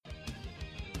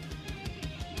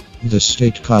The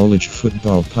State College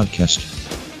Football Podcast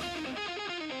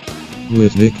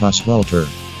with Vic Oswalter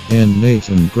and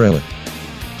Nathan Grella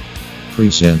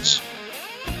presents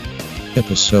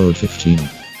Episode 15,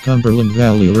 Cumberland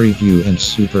Valley Review and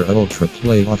Super Ultra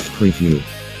Playoff Preview.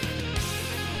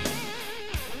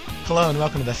 Hello and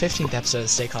welcome to the 15th episode of the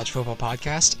State College Football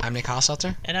Podcast. I'm Nick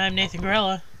Oswalter. And I'm Nathan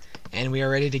Grella. And we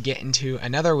are ready to get into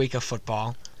another week of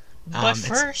football. But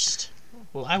first,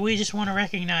 we just want to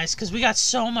recognize, because we got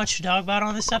so much to talk about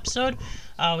on this episode,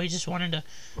 we just wanted to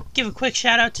give a quick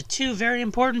shout out to two very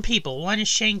important people. One is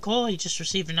Shane Cole. He just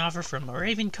received an offer from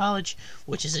Moravian College,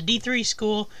 which is a D3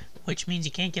 school, which means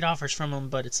you can't get offers from them,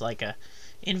 but it's like a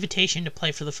invitation to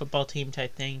play for the football team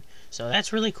type thing. So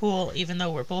that's really cool, even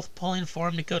though we're both pulling for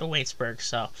him to go to Waynesburg.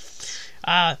 So,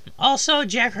 also,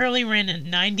 Jack Hurley ran at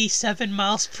 97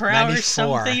 miles per hour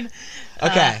 94. Something.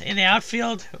 Okay. In the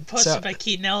outfield, posted by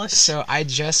Keaton Ellis. So I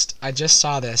just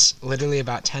saw this literally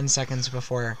about 10 seconds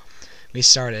before we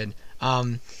started.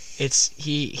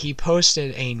 He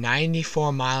posted a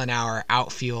 94 mile an hour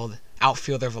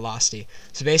outfielder velocity.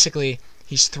 So basically,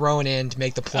 he's throwing in to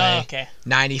make the play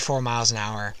 94 miles an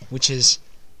hour, which is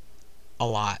a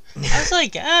lot. I was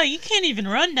like, you can't even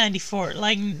run 94.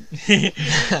 Like, no,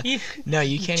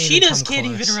 you can't even Cheetahs come can't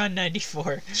close. even run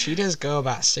 94. Cheetahs go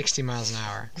about 60 miles an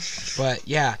hour. But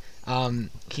yeah,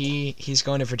 he's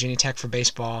going to Virginia Tech for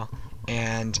baseball,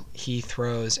 and he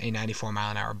throws a 94 mile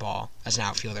an hour ball as an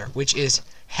outfielder, which is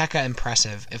hecka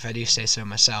impressive, if I do say so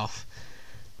myself.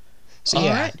 So All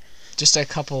yeah, right. Just a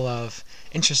couple of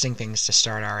interesting things to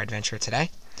start our adventure today.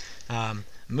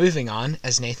 Moving on,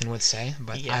 as Nathan would say,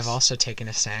 but Yes. I've also taken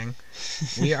a saying.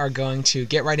 We are going to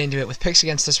get right into it with picks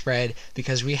against the spread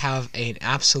because we have an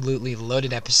absolutely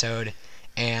loaded episode,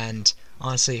 and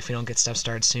honestly, if we don't get stuff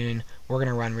started soon, we're going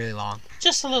to run really long.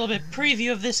 Just a little bit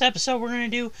preview of this episode. We're going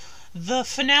to do the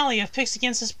finale of Picks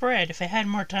Against the Spread. If I had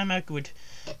more time, I would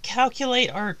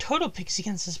calculate our total Picks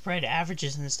Against the Spread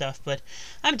averages and stuff, but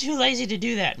I'm too lazy to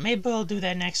do that. Maybe we'll do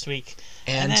that next week.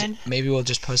 And then, maybe we'll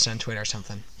just post it on Twitter or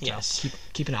something. Yes. So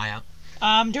keep an eye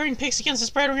out. During Picks Against the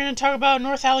Spread, we're going to talk about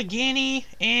North Allegheny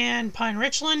and Pine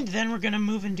Richland. Then we're going to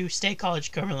move into State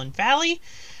College Cumberland Valley.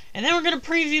 And then we're going to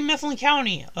preview Mifflin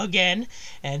County again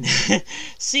and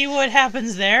see what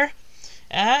happens there.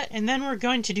 And then we're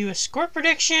going to do a score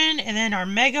prediction and then our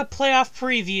mega playoff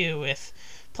preview with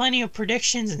plenty of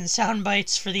predictions and sound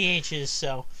bites for the ages.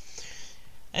 So,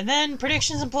 and then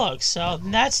predictions and plugs. So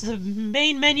that's the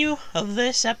main menu of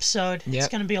this episode. Yep. It's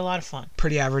going to be a lot of fun.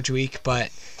 Pretty average week, but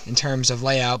in terms of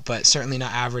layout, but certainly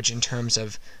not average in terms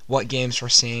of what games we're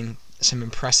seeing. Some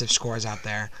impressive scores out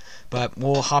there. But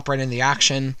we'll hop right into the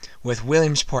action with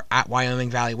Williamsport at Wyoming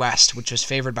Valley West, which was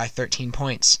favored by 13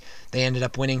 points. They ended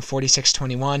up winning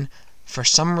 46-21. For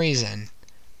some reason,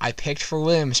 I picked for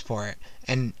Williamsport,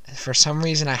 and for some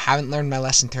reason I haven't learned my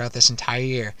lesson throughout this entire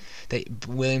year that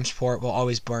Williamsport will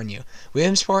always burn you.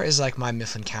 Williamsport is like my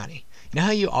Mifflin County. You know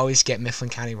how you always get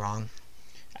Mifflin County wrong?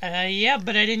 Yeah,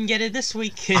 but I didn't get it this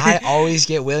week. I always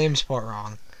get Williamsport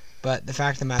wrong. But the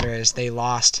fact of the matter is they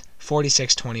lost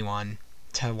 46-21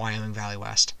 to Wyoming Valley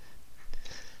West.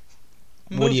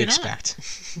 What do you expect?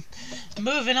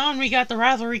 Moving on, we got the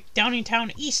rivalry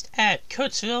Downingtown East at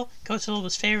Coatesville. Coatesville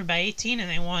was favored by 18, and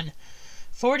they won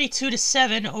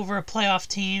 42-7 over a playoff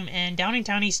team. And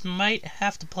Downingtown East might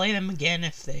have to play them again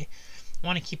if they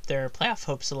want to keep their playoff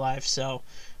hopes alive. So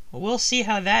we'll see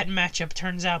how that matchup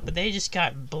turns out. But they just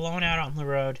got blown out on the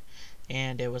road,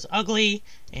 and it was ugly.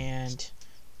 And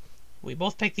we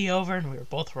both picked the over, and we were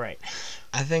both right.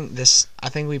 I think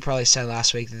we probably said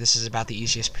last week that this is about the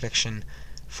easiest prediction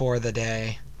for the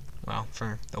day. Well,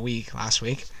 for the week last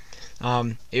week.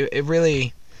 It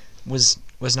really was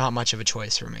not much of a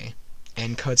choice for me.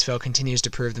 And Coatesville continues to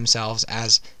prove themselves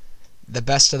as the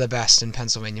best of the best in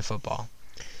Pennsylvania football.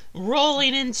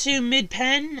 Rolling into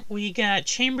Mid-Penn, we got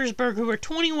Chambersburg, who are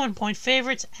 21-point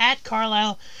favorites at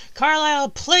Carlisle. Carlisle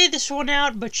played this one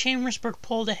out, but Chambersburg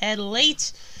pulled ahead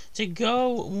late to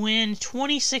go win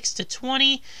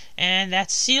 26-20, and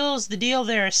that seals the deal.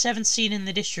 They're a 7th seed in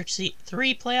the District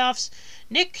 3 playoffs.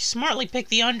 Nick smartly picked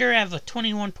the under of a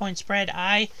 21-point spread.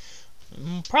 I,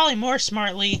 probably more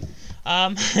smartly,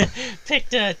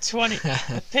 picked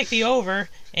the over,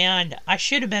 and I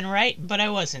should have been right, but I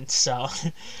wasn't. So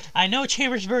I know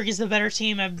Chambersburg is the better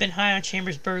team. I've been high on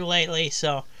Chambersburg lately,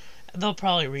 so they'll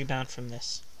probably rebound from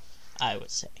this, I would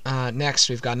say. Next,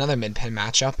 we've got another Mid-Penn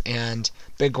matchup and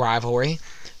big rivalry.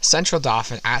 Central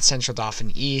Dauphin at Central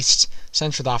Dauphin East.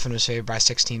 Central Dauphin was favored by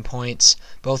 16 points.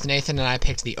 Both Nathan and I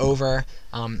picked the over.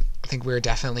 I think we were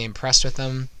definitely impressed with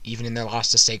them. Even in their loss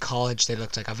to State College, they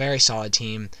looked like a very solid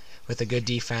team with a good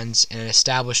defense and an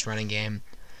established running game.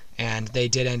 and they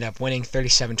did end up winning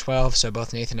 37-12, so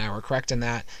both Nathan and I were correct in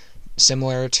that.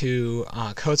 Similar to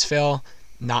Coatesville,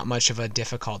 not much of a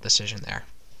difficult decision there.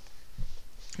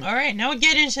 All right, now we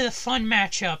get into the fun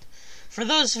matchup. For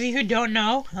those of you who don't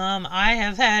know, I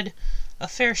have had a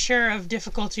fair share of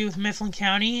difficulty with Mifflin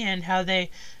County and how they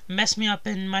mess me up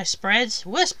in my spreads.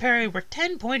 West Perry were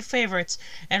 10-point favorites,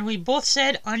 and we both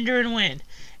said under and win.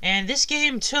 And this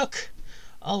game took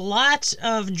a lot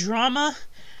of drama,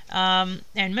 and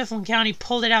Mifflin County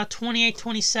pulled it out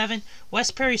 28-27.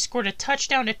 West Perry scored a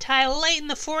touchdown to tie late in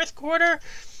the fourth quarter,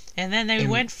 and then they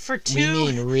went for two.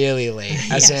 We mean really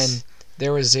late, as Yes. in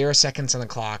there was 0 seconds on the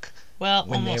clock. Well,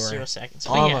 when almost they were 0 seconds.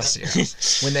 But Almost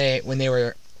yes.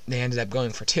 0. They ended up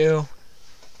going for 2.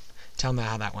 Tell me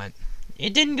how that went.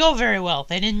 It didn't go very well.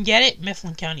 They didn't get it.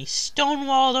 Mifflin County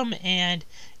stonewalled them, and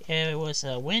it was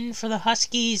a win for the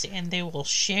Huskies, and they will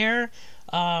share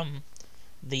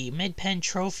the Mid-Penn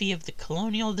Trophy of the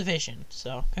Colonial Division.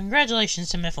 So, congratulations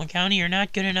to Mifflin County. You're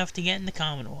not good enough to get in the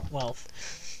Commonwealth.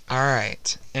 All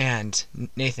right, and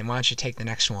Nathan, why don't you take the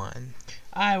next one?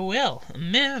 I will.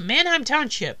 Manheim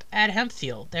Township at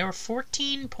Hempfield. They were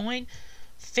 14-point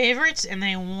favorites, and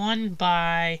they won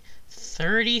by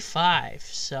 35.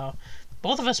 So,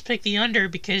 both of us picked the under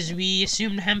because we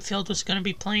assumed Hempfield was going to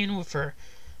be playing for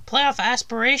playoff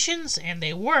aspirations, and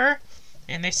they were,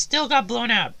 and they still got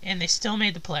blown out, and they still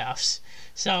made the playoffs.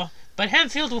 So, but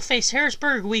Hempfield will face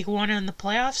Harrisburg week 1 in the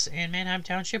playoffs, and Manheim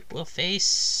Township will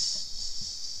face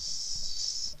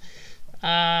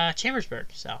Chambersburg.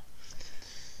 So,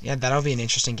 Yeah, that'll be an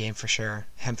interesting game for sure.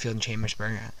 Hempfield and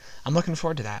Chambersburg. I'm looking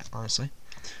forward to that, honestly.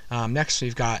 Next,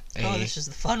 we've got this is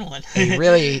the fun one. a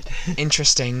really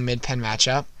interesting Mid-Penn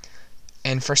matchup.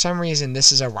 And for some reason,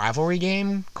 this is a rivalry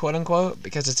game, quote-unquote,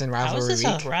 because it's in How rivalry is this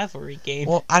week. a rivalry game?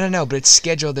 Well, I don't know, but it's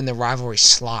scheduled in the rivalry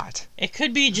slot. It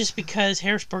could be just because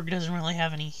Harrisburg doesn't really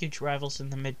have any huge rivals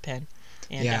in the Mid-Penn.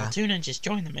 And Yeah. Altoona just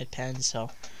joined the Mid-Penn, so...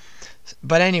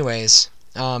 But anyways,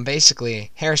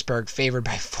 basically, Harrisburg favored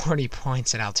by 40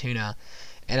 points at Altoona.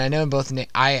 And I know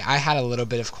I had a little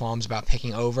bit of qualms about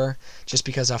picking over, just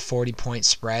because a 40-point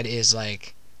spread is,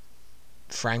 like,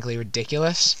 frankly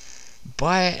ridiculous.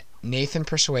 But Nathan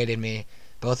persuaded me.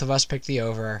 Both of us picked the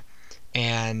over,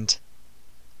 and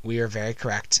we were very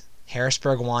correct.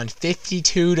 Harrisburg won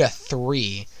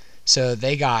 52-3, so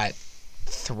they got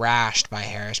thrashed by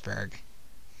Harrisburg.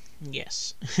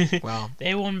 Yes. Well,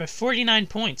 They won by 49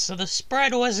 points, so the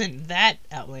spread wasn't that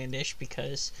outlandish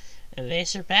because they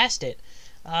surpassed it.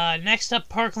 Next up,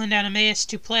 Parkland and Emmaus,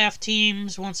 two playoff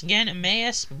teams. Once again,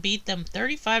 Emmaus beat them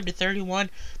 35-31.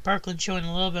 Parkland showing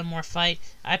a little bit more fight.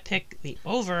 I picked the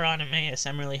over on Emmaus.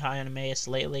 I'm really high on Emmaus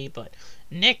lately, but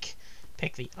Nick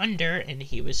picked the under, and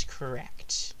he was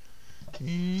correct.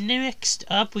 Next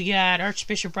up, we got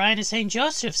Archbishop Bryan and St.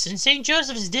 Joseph's, and St.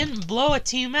 Joseph's didn't blow a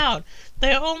team out.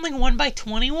 They only won by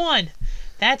 21.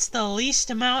 That's the least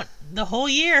amount the whole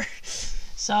year.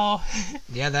 So,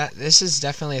 yeah, this is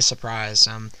definitely a surprise.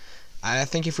 I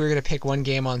think if we were going to pick one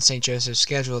game on St. Joseph's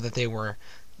schedule that they were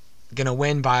going to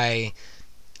win by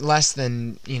less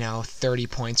than, 30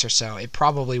 points or so, it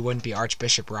probably wouldn't be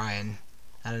Archbishop Bryan.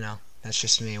 I don't know. That's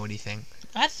just me. What do you think?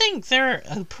 I think they're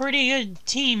a pretty good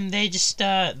team. They just,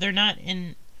 they're not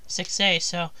in 6A,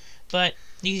 so, but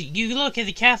you look at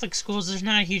the Catholic schools, there's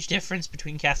not a huge difference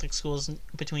between Catholic schools and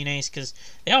between A's, because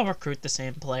they all recruit the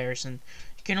same players, and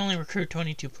you can only recruit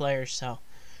 22 players, so.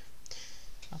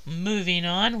 Moving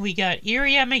on, we got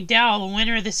Erie at McDowell. The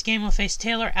winner of this game will face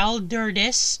Taylor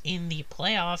Alderdice in the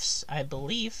playoffs, I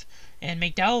believe, and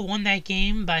McDowell won that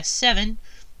game by 7.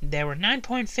 They were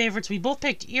 9-point favorites. We both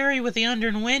picked Erie with the under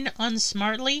and win,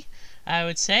 unsmartly, I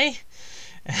would say.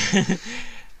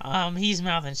 He's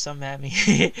mouthing something at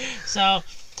me. So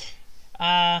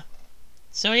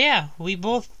yeah, we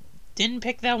both didn't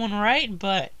pick that one right,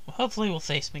 but hopefully we'll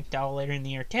face McDowell later in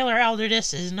the year. Taylor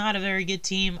Alderdice is not a very good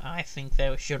team. I think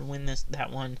they should win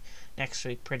that one next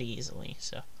week pretty easily.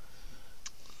 So.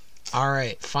 All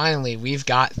right, finally, we've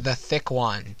got the thick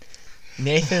one.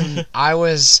 Nathan, I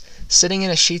was sitting in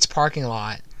a Sheetz parking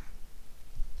lot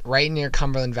right near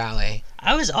Cumberland Valley.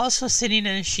 I was also sitting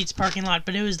in a Sheetz parking lot,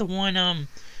 but it was the one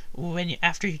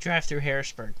after you drive through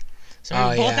Harrisburg. So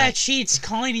we both had Sheetz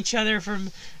calling each other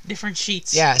from different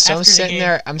Sheetz. Yeah, so I'm sitting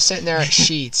there at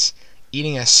Sheetz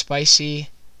eating a spicy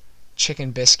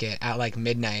chicken biscuit at like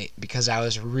midnight because I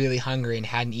was really hungry and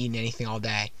hadn't eaten anything all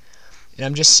day. And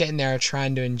I'm just sitting there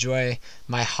trying to enjoy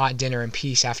my hot dinner in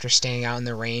peace after staying out in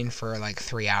the rain for like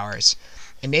 3 hours.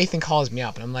 And Nathan calls me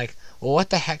up, and I'm like, well, what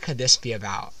the heck could this be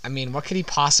about? I mean, what could he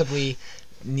possibly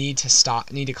need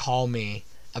to call me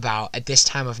about at this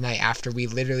time of night after we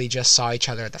literally just saw each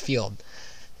other at the field?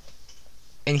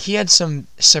 and he had some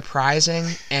surprising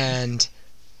and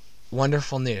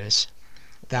wonderful news.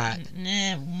 That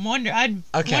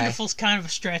wonderful's kind of a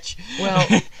stretch. Well,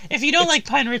 if you don't like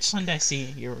Pine Richland, I see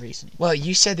your reason. Well,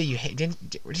 you said that you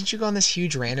didn't you go on this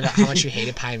huge rant about how much you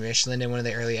hated Pine Richland in one of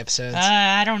the early episodes?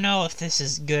 I don't know if this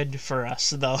is good for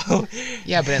us though.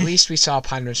 Yeah, but at least we saw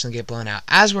Pine Richland get blown out.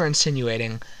 As we're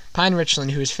insinuating, Pine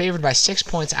Richland, who was favored by 6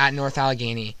 points at North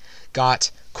Allegheny, got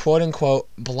quote unquote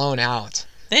blown out.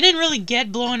 They didn't really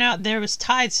get blown out. There was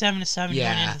tied 7-7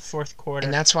 going into the fourth quarter.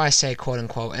 And that's why I say quote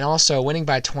unquote. And also winning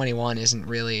by 21 isn't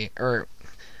really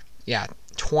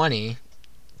 20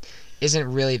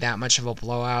 isn't really that much of a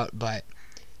blowout, but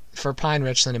for Pine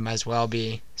Richland it might as well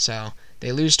be. So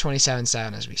they lose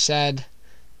 27-7 as we said.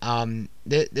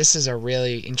 This is a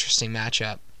really interesting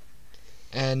matchup.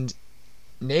 And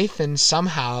Nathan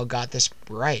somehow got this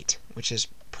right, which is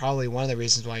probably one of the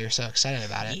reasons why you're so excited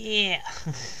about it. Yeah.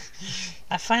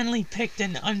 I finally picked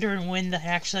an under and win that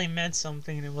actually meant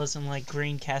something. It wasn't like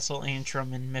Greencastle,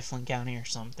 Antrim, and Mifflin County or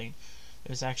something. It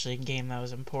was actually a game that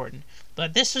was important.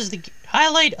 But this was the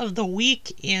highlight of the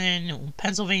week in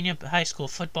Pennsylvania high school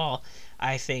football,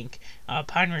 I think.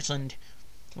 Pine Richland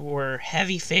were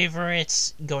heavy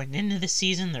favorites going into the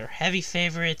season. They're heavy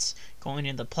favorites going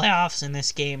into the playoffs, and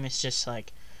this game is just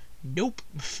like, nope.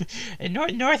 And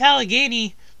North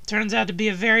Allegheny turns out to be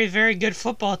a very, very good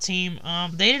football team.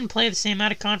 They didn't play the same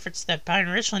out of conference that Pine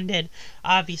Richland did.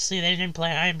 Obviously, they didn't play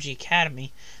IMG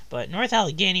Academy. But North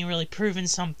Allegheny really proven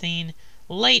something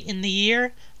late in the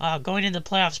year, going into the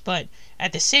playoffs. But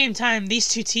at the same time, these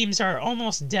two teams are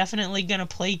almost definitely going to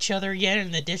play each other again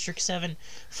in the District 7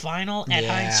 final at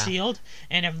Heinz Field.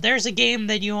 And if there's a game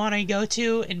that you want to go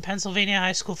to in Pennsylvania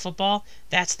high school football,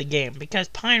 that's the game. Because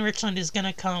Pine Richland is going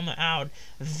to come out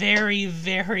very,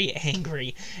 very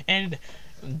angry. And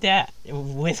that,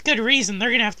 with good reason, they're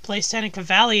going to have to play Seneca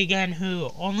Valley again,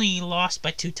 who only lost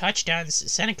by 2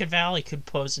 touchdowns. Seneca Valley could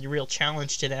pose a real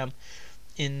challenge to them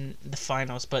in the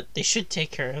finals, but they should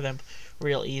take care of them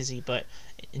real easy. But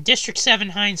District 7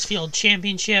 Heinz Field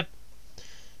Championship,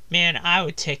 man, I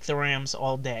would take the Rams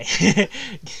all day.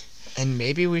 And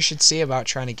maybe we should see about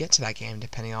trying to get to that game,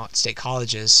 depending on what State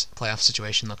College's playoff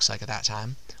situation looks like at that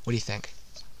time. What do you think?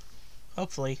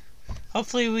 Hopefully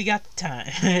we got the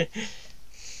time.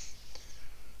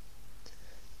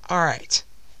 Alright,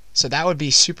 so that would be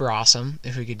super awesome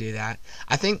if we could do that.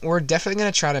 I think we're definitely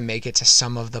going to try to make it to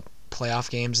some of the playoff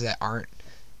games that aren't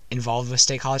involved with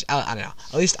State College. I don't know.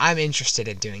 At least I'm interested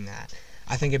in doing that.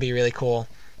 I think it'd be really cool,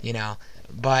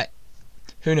 but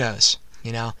who knows,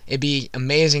 It'd be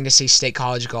amazing to see State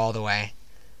College go all the way.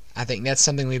 I think that's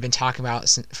something we've been talking about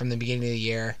from the beginning of the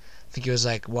year. I think it was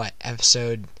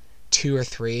episode 2 or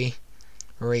 3,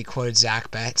 where we quoted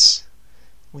Zach Betts.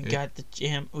 We got the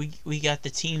we got the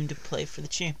team to play for the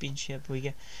championship.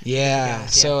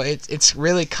 So it's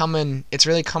really coming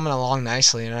along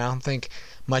nicely, and I don't think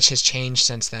much has changed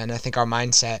since then. I think our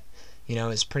mindset,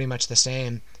 is pretty much the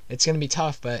same. It's going to be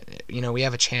tough, but we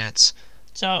have a chance.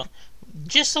 So,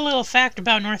 just a little fact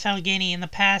about North Allegheny: in the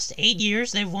past 8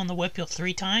 years, they've won the WIPIAL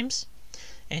 3 times,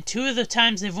 and 2 of the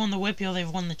times they've won the WIPIAL, they've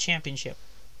won the championship.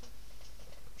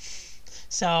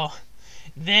 So,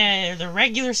 they're the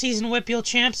regular season WIPIAL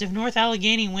champs. If North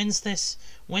Allegheny wins the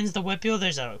WIPIAL,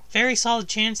 there's a very solid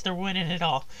chance they're winning it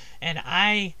all. And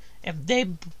if they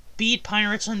beat Pine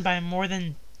Richland by more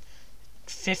than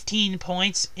 15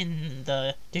 points in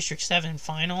the District 7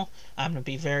 final, I'm going to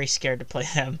be very scared to play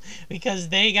them, because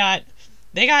they got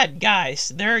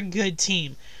guys. They're a good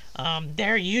team.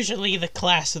 They're usually the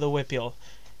class of the WIPIAL.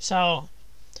 So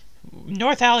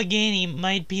North Allegheny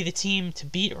might be the team to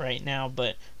beat right now,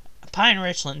 but Pine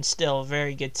Richland's still a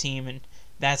very good team, and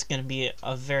that's going to be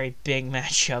a very big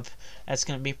matchup. That's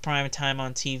going to be prime time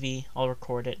on TV. I'll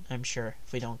record it, I'm sure,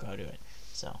 if we don't go to it.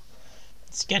 So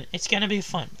it's going to be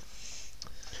fun.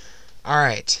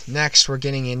 Alright, next we're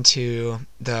getting into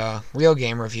the real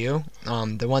game review,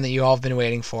 the one that you all have been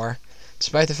waiting for.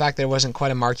 Despite the fact that it wasn't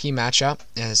quite a marquee matchup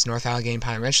as North Allegheny and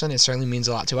Pine Richland, it certainly means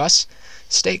a lot to us.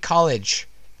 State College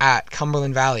at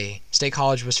Cumberland Valley. State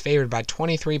College was favored by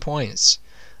 23 points.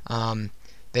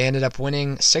 They ended up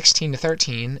winning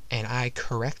 16-13, and I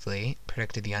correctly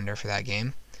predicted the under for that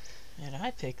game. And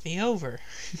I picked the over,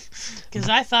 because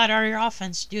I thought our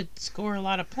offense did score a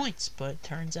lot of points, but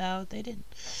turns out they didn't.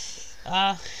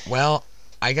 Well,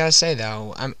 I gotta say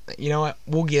though, you know what?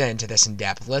 We'll get into this in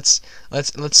depth. Let's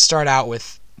start out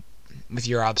with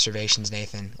your observations,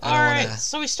 Nathan. Alright,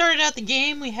 so we started out the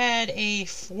game. We had a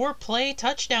 4-play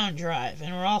touchdown drive,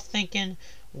 and we're all thinking,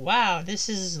 wow, this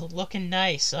is looking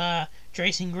nice.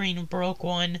 Drayson Green broke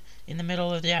one in the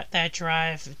middle of that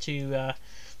drive to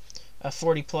a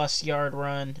 40-plus yard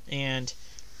run, and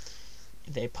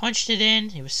they punched it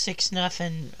in. It was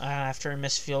 6-0 after a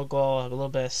missed field goal. A little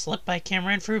bit of slip by Cam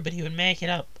Renfrew, but he would make it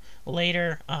up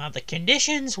later. The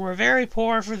conditions were very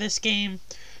poor for this game.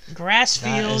 Grass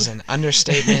field. That is an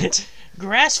understatement.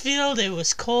 Grass field. It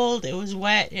was cold. It was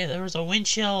wet. There was a wind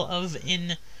chill of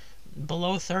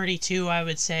below 32, I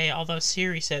would say. Although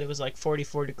Siri said it was like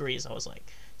 44 degrees. I was like,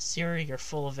 Siri, you're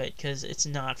full of it, because it's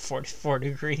not 44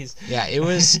 degrees. Yeah, it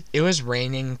was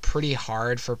raining pretty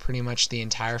hard for pretty much the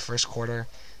entire first quarter.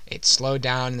 It slowed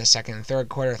down in the second and third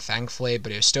quarter, thankfully,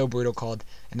 but it was still brutal cold.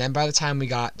 And then by the time we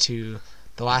got to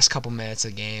the last couple minutes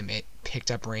of the game, it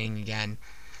picked up raining again.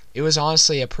 It was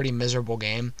honestly a pretty miserable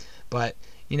game, but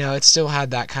it still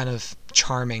had that kind of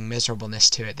charming miserableness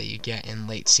to it that you get in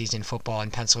late season football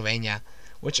in Pennsylvania,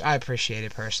 which I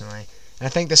appreciated personally. And I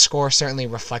think the score certainly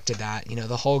reflected that.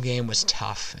 The whole game was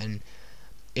tough, and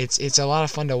it's a lot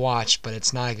of fun to watch, but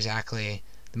it's not exactly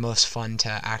the most fun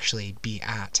to actually be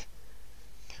at.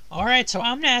 All right, so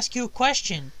I'm going to ask you a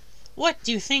question. What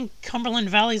do you think Cumberland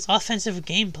Valley's offensive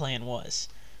game plan was?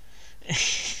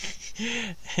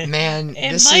 Man,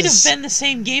 it might have been the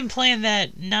same game plan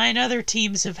that 9 other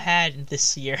teams have had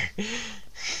this year.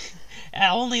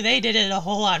 Only they did it a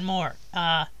whole lot more.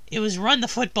 It was run the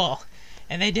football,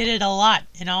 and they did it a lot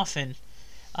and often.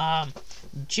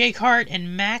 Jake Hart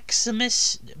and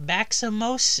Maximos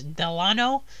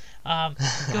Delano,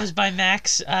 goes by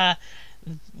Max,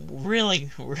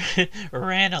 really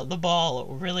ran out the ball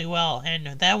really well. And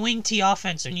that wing T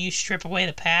offense, when you strip away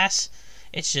the pass,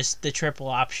 it's just the triple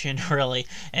option, really.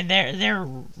 And they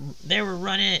were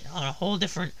running it on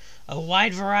a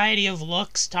wide variety of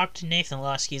looks. Talked to Nathan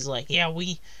Lusky. He's like, yeah,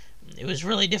 it was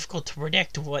really difficult to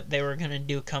predict what they were going to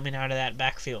do coming out of that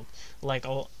backfield,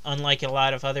 unlike a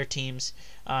lot of other teams.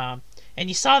 And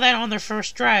you saw that on their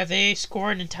first drive. They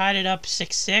scored and tied it up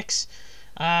 6-6.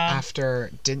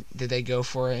 Did they go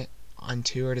for it on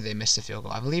 2, or did they miss the field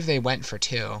goal? I believe they went for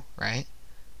 2, right?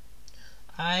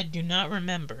 I do not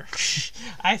remember.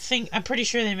 I'm pretty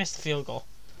sure they missed the field goal.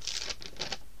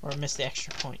 Or missed the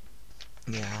extra point.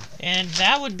 Yeah. And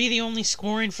that would be the only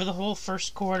scoring for the whole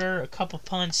first quarter. A couple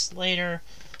punts later.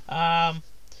 The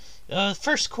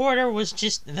first quarter was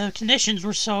just, the conditions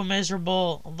were so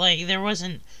miserable. There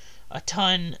wasn't a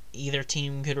ton either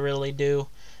team could really do.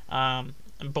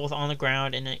 Both on the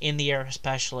ground and in the air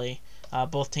especially.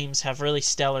 Both teams have really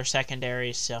stellar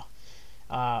secondaries, so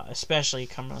especially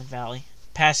Cumberland Valley.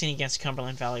 Passing against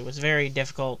Cumberland Valley was very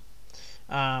difficult.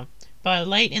 But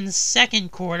late in the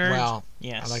second quarter... Well,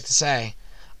 yes. I'd like to say,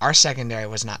 our secondary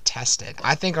was not tested.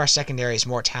 I think our secondary is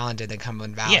more talented than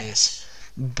Cumberland Valley's. Yes.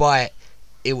 But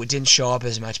it didn't show up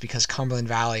as much because Cumberland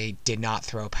Valley did not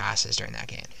throw passes during that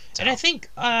game. So. And I think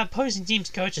opposing teams'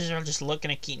 coaches are just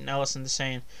looking at Keaton Ellison and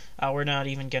saying, we're not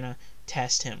even going to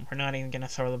test him. We're not even going to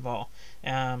throw the ball.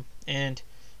 And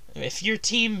if your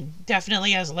team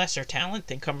definitely has lesser talent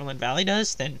than Cumberland Valley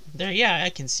does, then I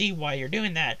can see why you're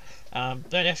doing that.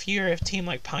 But if you're a team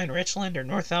like Pine Richland or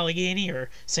North Allegheny or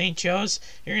St. Joe's,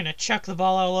 you're going to chuck the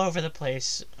ball all over the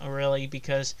place, really,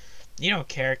 because you don't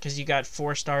care, because you got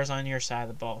 4 stars on your side of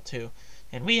the ball, too.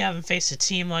 And we haven't faced a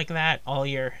team like that all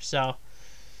year, so...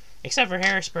 Except for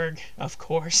Harrisburg, of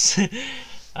course.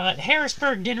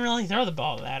 Harrisburg didn't really throw the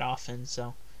ball that often,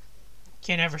 so...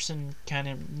 Ken Everson kind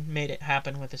of made it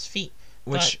happen with his feet.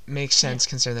 Which makes sense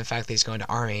considering the fact that he's going to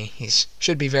Army. He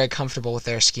should be very comfortable with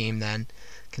their scheme then,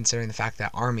 considering the fact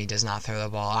that Army does not throw the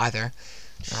ball either,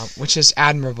 which is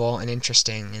admirable and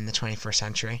interesting in the 21st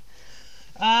century.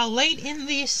 Late in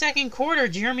the second quarter,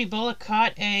 Jeremy Bullock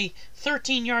caught a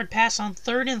 13-yard pass on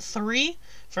 3rd and 3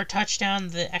 for a touchdown.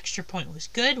 The extra point was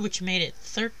good, which made it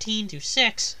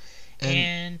 13-6.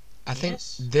 And I think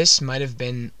this might have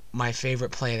been my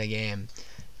favorite play of the game.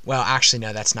 Well, actually,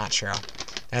 no, that's not true.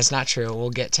 That's not true. We'll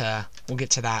get to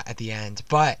that at the end.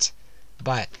 But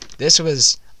this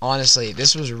was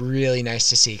really nice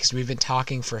to see, because we've been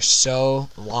talking for so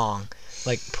long,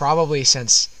 probably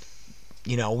since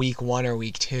week 1 or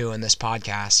week 2 in this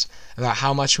podcast, about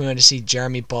how much we wanted to see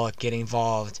Jeremy Bullock get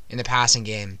involved in the passing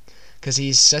game, because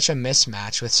he's such a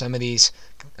mismatch with some of these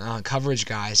coverage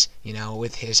guys,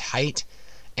 with his height.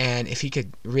 And if he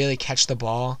could really catch the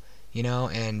ball,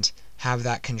 and have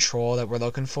that control that we're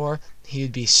looking for, he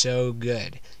would be so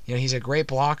good. He's a great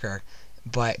blocker,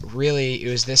 but really it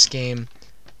was this game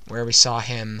where we saw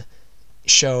him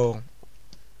show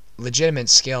legitimate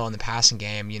skill in the passing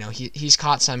game. He's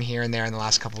caught some here and there in the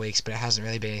last couple weeks, but it hasn't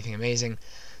really been anything amazing.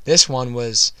 This one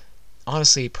was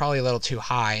honestly probably a little too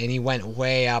high, and he went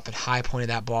way up and high pointed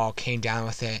that ball, came down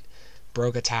with it,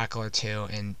 broke a tackle or two,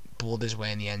 and pulled his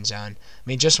way in the end zone. I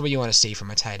mean, just what you want to see from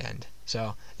a tight end.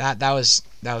 So that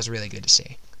was really good to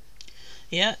see.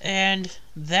 Yeah, and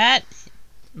that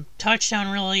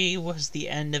touchdown really was the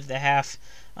end of the half.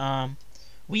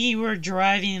 We were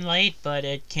driving late, but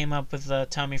it came up with the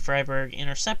Tommy Freiberg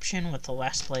interception with the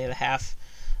last play of the half,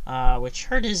 which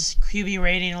hurt his QB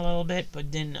rating a little bit,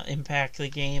 but didn't impact the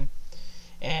game.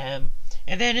 And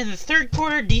then in the third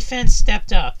quarter, defense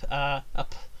stepped up.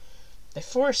 They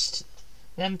forced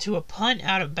them to a punt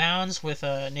out of bounds with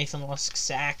a Nathan Lusk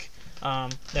sack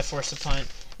that forced a punt.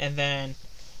 And then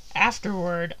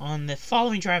afterward, on the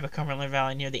following drive of Cumberland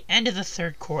Valley, near the end of the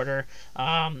third quarter,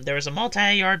 there was a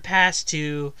multi-yard pass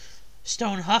to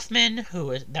Stone Huffman,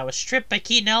 that was stripped by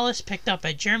Keaton Ellis, picked up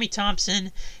by Jeremy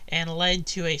Thompson, and led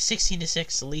to a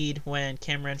 16-6 lead when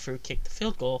Cam Renfrew kicked the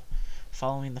field goal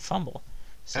following the fumble.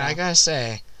 So, and I gotta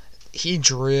say, he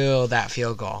drilled that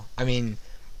field goal. I mean,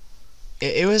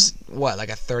 it was, what, like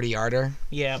a 30-yarder?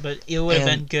 Yeah, but it would have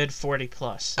been good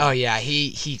 40+. So. Oh, yeah,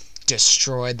 he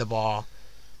destroyed the ball.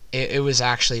 It was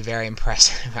actually very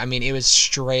impressive. I mean, it was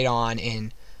straight on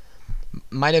in,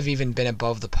 might have even been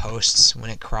above the posts when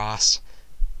it crossed.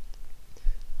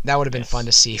 That would have been fun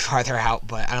to see farther out,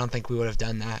 but I don't think we would have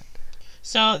done that.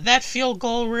 So that field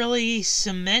goal really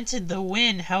cemented the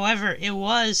win. However, it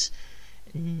was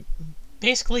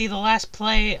basically the last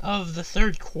play of the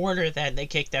third quarter that they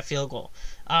kicked that field goal.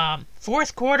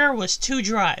 Fourth quarter was 2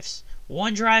 drives.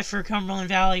 1 drive for Cumberland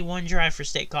Valley, 1 drive for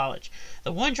State College.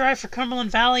 The 1 drive for Cumberland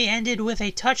Valley ended with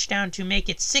a touchdown to make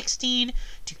it 16-13.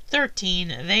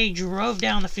 They drove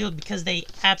down the field because they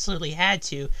absolutely had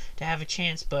to have a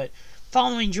chance. But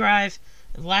following drive,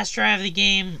 the last drive of the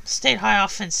game, State High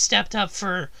offense stepped up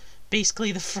for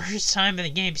basically the first time in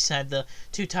the game beside the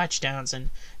 2 touchdowns. And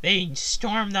they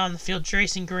stormed down the field,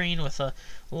 Jason Green with a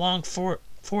long 40-yard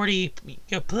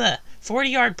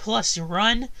plus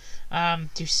run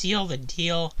to seal the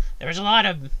deal. There was a lot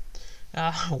of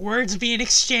words being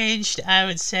exchanged, I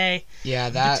would say,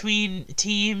 between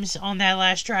teams on that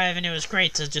last drive, and it was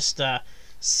great to just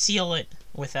seal it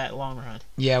with that long run.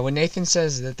 Yeah, when Nathan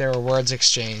says that there were words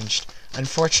exchanged,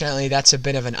 unfortunately that's a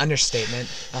bit of an understatement.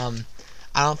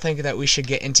 I don't think that we should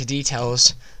get into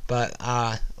details, but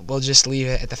we'll just leave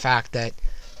it at the fact that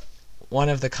one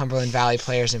of the Cumberland Valley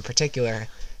players in particular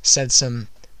said some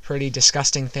pretty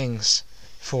disgusting things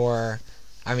I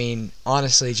mean,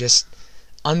 honestly, just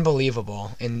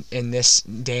unbelievable in this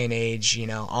day and age,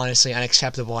 honestly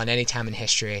unacceptable in any time in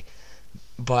history.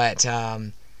 But,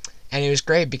 and it was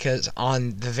great because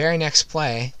on the very next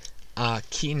play,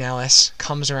 Keaton Ellis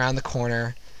comes around the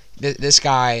corner. This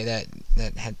guy that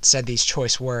had said these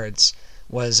choice words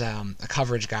was a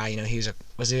coverage guy.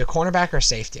 Was he a cornerback or a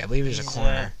safety? I believe he was a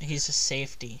corner. He's a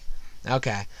safety.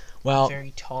 Okay. Well,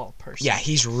 very tall person. Yeah,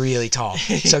 he's really tall.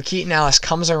 So Keaton Ellis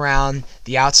comes around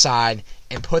the outside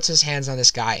and puts his hands on this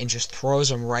guy and just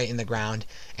throws him right in the ground.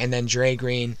 And then Dre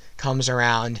Green comes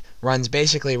around, runs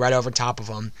basically right over top of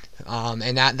him,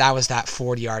 and that was that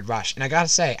 40-yard rush. And I gotta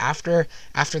say, after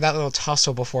that little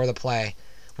tussle before the play,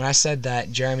 when I said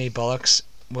that Jeremy Bullock's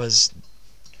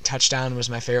touchdown was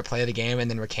my favorite play of the game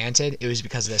and then recanted, it was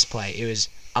because of this play. It was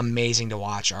amazing to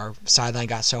watch. Our sideline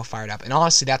got so fired up, and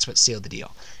honestly, that's what sealed the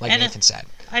deal, like Nathan said.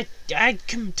 I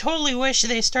totally wish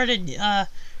they started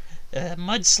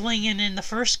mudslinging in the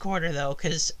first quarter, though,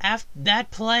 because that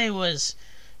play was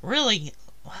really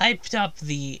hyped up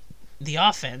the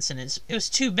offense, and it was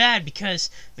too bad because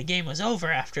the game was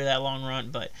over after that long run,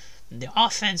 but the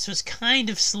offense was kind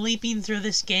of sleeping through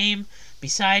this game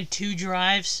beside 2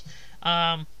 drives.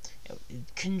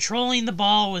 Controlling the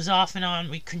ball was off and on.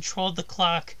 We controlled the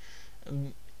clock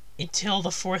until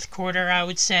the fourth quarter, I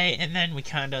would say, and then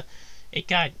it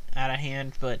got out of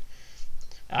hand. But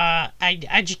I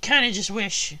kind of just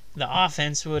wish the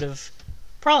offense would have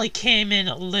probably came in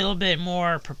a little bit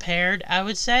more prepared, I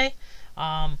would say.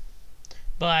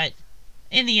 But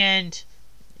in the end,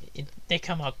 they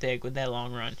come up big with that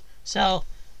long run. So,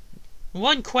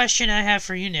 one question I have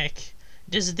for you, Nick.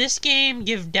 Does this game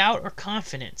give doubt or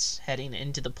confidence heading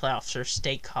into the playoffs for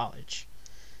State College?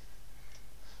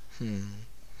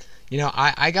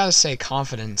 I gotta say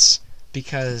confidence,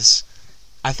 because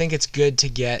I think it's good to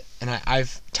get, and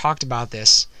I've talked about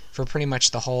this for pretty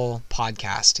much the whole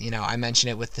podcast. I mentioned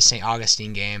it with the St.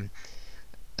 Augustine game,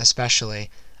 especially.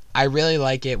 I really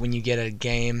like it when you get a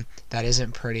game that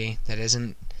isn't pretty, that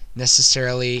isn't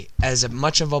necessarily as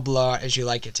much of a blowout as you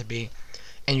like it to be,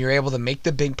 and you're able to make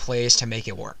the big plays to make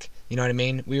it work. You know what I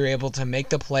mean? We were able to make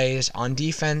the plays on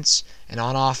defense and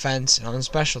on offense and on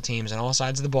special teams and all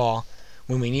sides of the ball.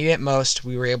 When we need it most,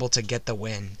 we were able to get the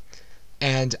win.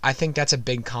 And I think that's a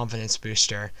big confidence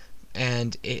booster.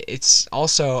 and it's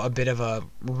also a bit of a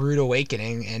rude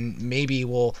awakening, and maybe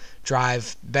will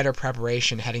drive better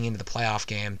preparation heading into the playoff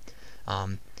game.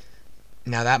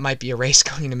 Now that might be a race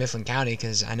going to Mifflin County,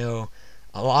 because I know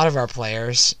a lot of our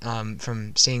players,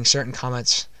 from seeing certain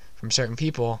comments from certain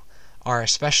people, are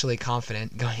especially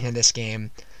confident going into this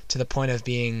game, to the point of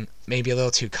being maybe a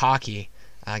little too cocky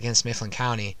against Mifflin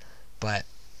County. But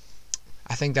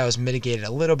I think that was mitigated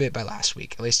a little bit by last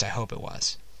week. At least I hope it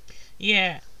was.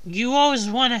 Yeah, you always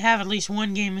want to have at least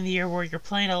one game in the year where you're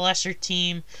playing a lesser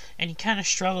team and you kind of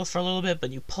struggle for a little bit,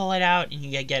 but you pull it out and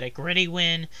you get a gritty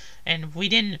win. And we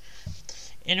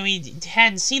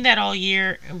hadn't seen that all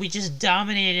year. We just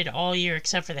dominated all year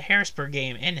except for the Harrisburg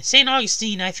game. And St.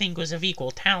 Augustine, I think, was of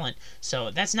equal talent.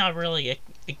 So that's not really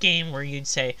a game where you'd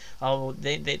say, oh,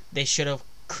 they should have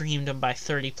creamed them by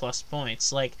 30-plus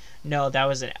points. Like, no, that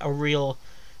was a real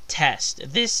test.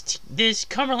 This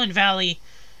Cumberland Valley,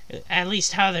 at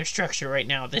least how they're structured right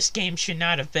now, this game should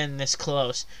not have been this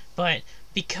close. But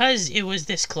because it was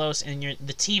this close and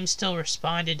the team still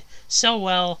responded so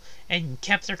well and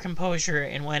kept their composure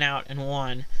and went out and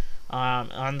won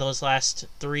on those last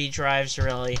 3 drives,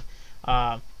 really,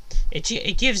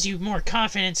 it gives you more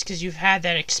confidence because you've had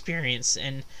that experience,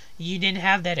 and you didn't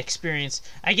have that experience.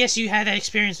 I guess you had that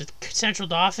experience with Central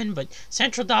Dauphin, but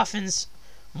Central Dauphin's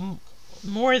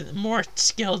more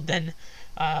skilled than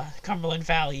Cumberland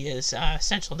Valley is.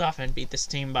 Central Dauphin beat this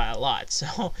team by a lot,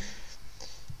 so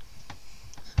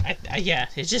yeah,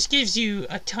 it just gives you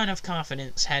a ton of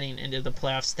confidence heading into the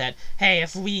playoffs that, hey,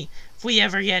 if we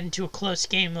ever get into a close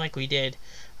game like we did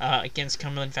against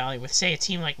Cumberland Valley with, say, a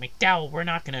team like McDowell, we're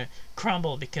not going to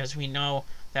crumble because we know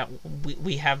that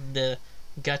we have the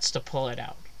guts to pull it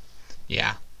out.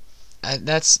 Yeah,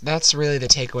 that's really the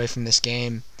takeaway from this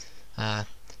game.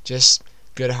 Just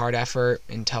good hard effort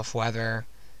in tough weather.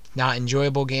 Not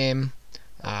enjoyable game,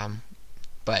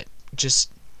 but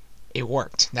just it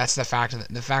worked. That's the fact of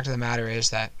the matter is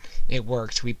that it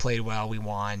worked. We played well, we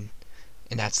won,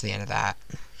 and that's the end of that.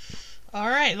 All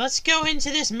right, let's go into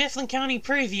this Mifflin County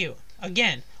preview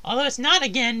again. Although it's not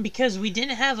again because we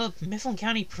didn't have a Mifflin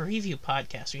County preview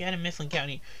podcast. We had a Mifflin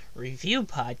County review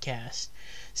podcast.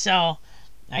 So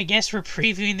I guess we're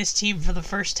previewing this team for the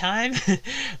first time,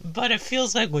 but it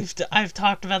feels like I've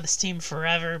talked about this team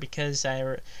forever because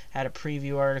I had a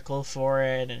preview article for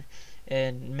it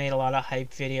and made a lot of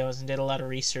hype videos and did a lot of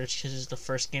research because it was the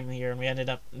first game of the year, and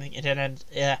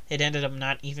it ended up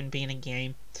not even being a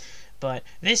game. But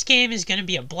this game is going to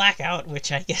be a blackout,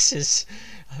 which I guess is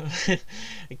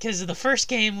because the first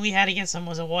game we had against them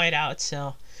was a whiteout.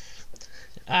 So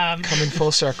coming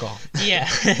full circle. Yeah.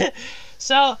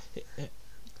 So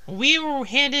we were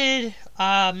handed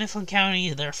Mifflin County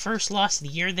their first loss of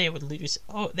the year. They would lose.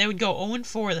 They would go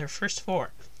 0-4 their first 4.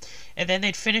 And then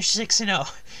they'd finish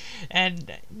 6-0.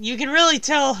 And you can really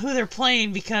tell who they're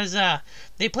playing because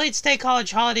they played State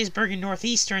College, Hollidaysburg, and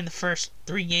Northeastern the first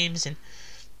 3 games. And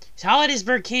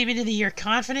Hollidaysburg came into the year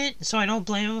confident, so I don't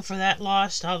blame them for that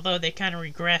loss, although they kind of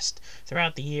regressed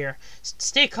throughout the year.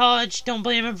 State College, don't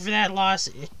blame them for that loss.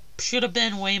 It should have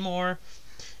been way more.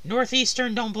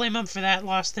 Northeastern, don't blame them for that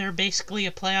loss. They're basically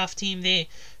a playoff team. They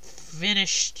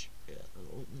finished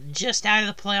just out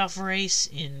of the playoff race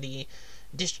in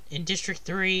District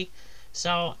 3.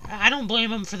 So I don't blame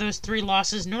them for those 3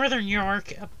 losses. Northern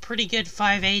York, a pretty good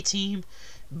 5A team,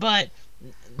 but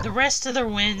the rest of their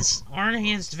wins aren't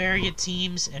against very good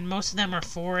teams, and most of them are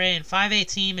 4A and 5A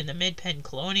team in the Mid-Penn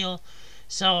Colonial.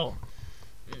 So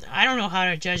I don't know how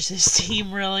to judge this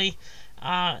team, really.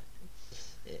 I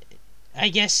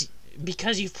guess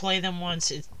because you've played them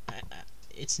once,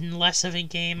 it's less of a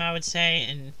game, I would say,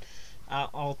 and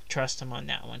I'll trust them on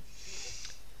that one.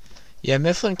 Yeah,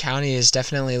 Mifflin County is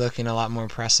definitely looking a lot more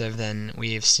impressive than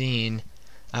we've seen,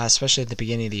 especially at the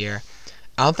beginning of the year.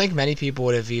 I don't think many people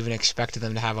would have even expected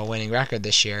them to have a winning record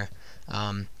this year,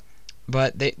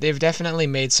 but they've definitely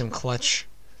made some clutch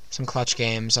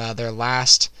games. Their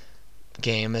last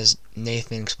game, as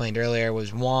Nathan explained earlier,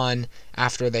 was won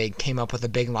after they came up with a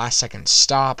big last-second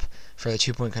stop for the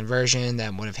 2-point conversion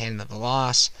that would have handed them the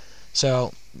loss.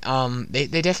 So they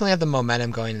definitely have the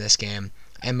momentum going into this game.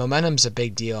 And momentum's a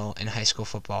big deal in high school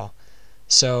football.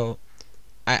 So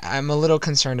I'm a little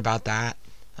concerned about that.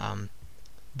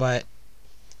 But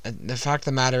the fact of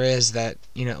the matter is that,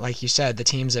 like you said, the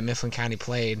teams that Mifflin County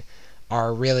played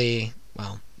are really,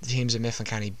 the teams that Mifflin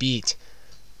County beat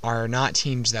are not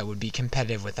teams that would be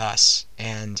competitive with us.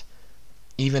 And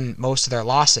even most of their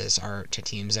losses are to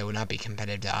teams that would not be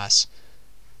competitive to us.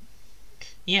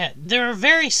 Yeah, they're a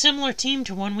very similar team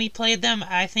to when we played them.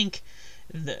 I think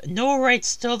Noah Wright's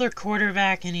still their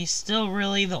quarterback, and he's still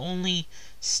really the only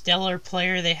stellar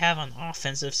player they have on the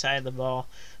offensive side of the ball.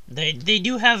 They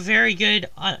do have a very good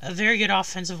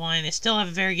offensive line. They still have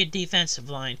a very good defensive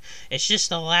line. It's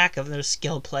just a lack of those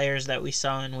skilled players that we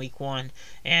saw in Week 1.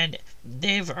 And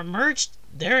they've emerged.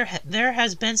 There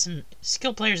has been some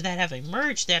skilled players that have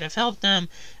emerged that have helped them.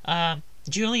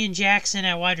 Julian Jackson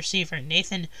at wide receiver,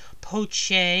 Nathan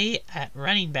Poche at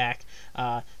running back.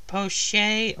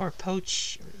 Poche or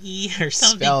Poche or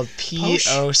something. Spelled Poche.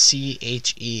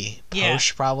 Yeah.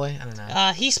 Poche, probably? I don't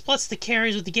know. He splits the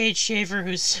carries with Gage Shaver,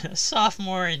 who's a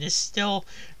sophomore and is still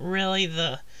really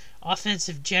the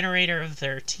offensive generator of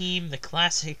their team, the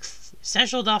classic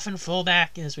Central Dauphin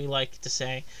fullback, as we like to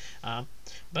say.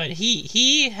 But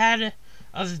he had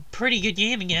a pretty good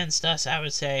game against us, I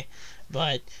would say.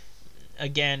 But,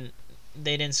 again,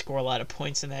 they didn't score a lot of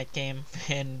points in that game,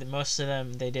 and most of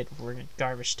them were in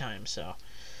garbage time. So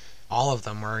all of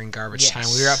them were in garbage time.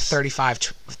 We were up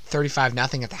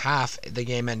 35-0 at the half. The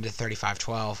game ended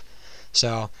 35-12.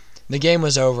 So the game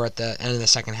was over at the end of the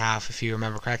second half, if you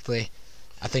remember correctly.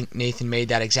 I think Nathan made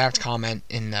that exact comment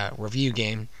in the review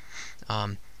game.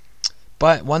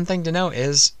 But one thing to note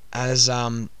is, as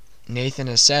Nathan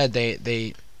has said,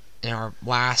 they in our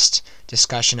last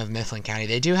discussion of Mifflin County,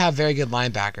 they do have very good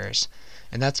linebackers,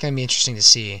 and that's going to be interesting to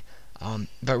see.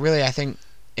 But really, I think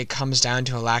it comes down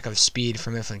to a lack of speed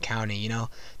for Mifflin County. You know,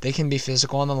 they can be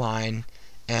physical on the line,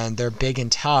 and they're big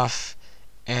and tough,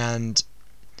 and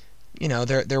you know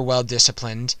they're well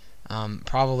disciplined,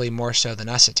 probably more so than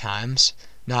us at times,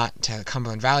 not to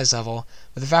Cumberland Valley's level.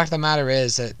 But the fact of the matter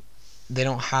is that they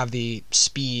don't have the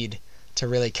speed to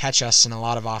really catch us in a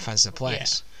lot of offensive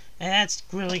plays. Yeah. And that's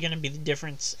really going to be the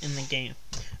difference in the game.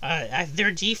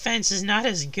 Their defense is not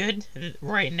as good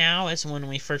right now as when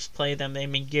we first played them.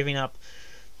 They've been giving up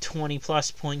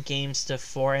 20-plus point games to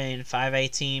 4A and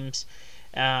 5A teams.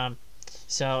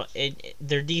 So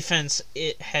their defense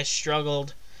has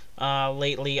struggled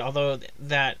lately, although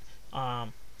that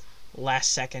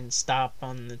last-second stop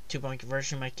on the two-point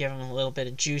conversion might give them a little bit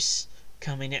of juice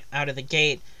coming out of the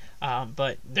gate.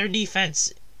 But their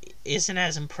defense isn't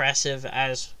as impressive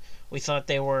as we thought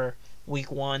they were Week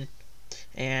 1,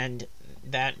 and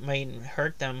that might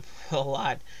hurt them a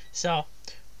lot. So,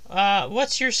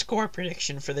 what's your score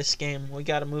prediction for this game? We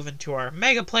got to move into our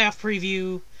mega playoff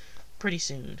preview pretty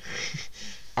soon.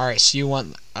 All right, so you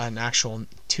want an actual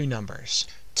 2 numbers.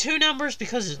 2 numbers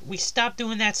because we stopped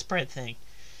doing that spread thing.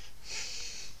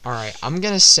 All right, I'm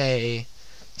going to say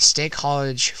State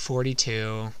College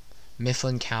 42,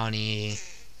 Mifflin County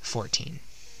 14.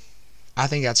 I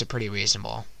think that's a pretty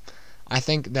reasonable. I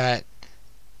think that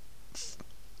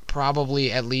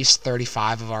probably at least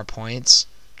 35 of our points,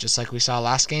 just like we saw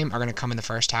last game, are going to come in the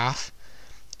first half.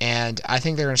 And I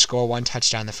think they're going to score 1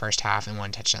 touchdown the first half and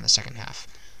 1 touchdown the second half.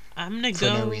 I'm going to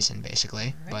go... For no reason,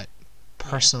 basically, but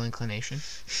personal inclination.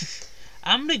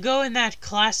 I'm going to go in that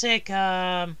classic,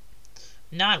 not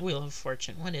Wheel of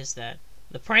Fortune, what is that?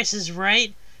 The Price is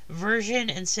Right version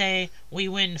and say we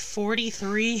win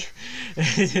 43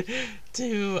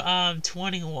 to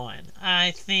 21.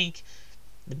 I think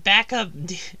the backup.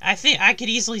 I think I could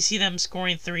easily see them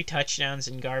scoring 3 touchdowns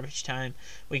in garbage time.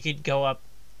 We could go up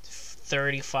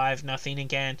 35-0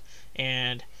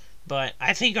 again, but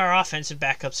I think our offensive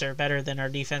backups are better than our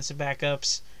defensive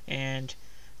backups, and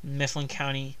Mifflin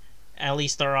County, at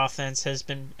least their offense has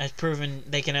proven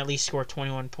they can at least score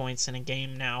 21 points in a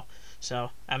game now.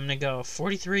 So I'm gonna go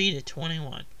 43 to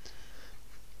 21.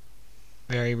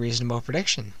 Very reasonable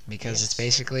prediction because It's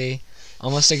basically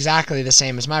almost exactly the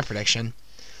same as my prediction.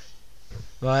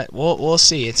 But we'll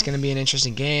see. It's gonna be an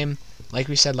interesting game. Like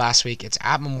we said last week, it's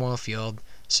at Memorial Field,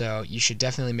 so you should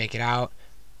definitely make it out.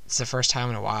 It's the first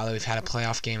time in a while that we've had a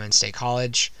playoff game in State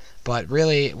College, but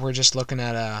really we're just looking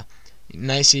at a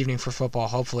nice evening for football.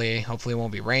 Hopefully it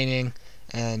won't be raining,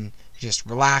 and just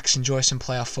relax, enjoy some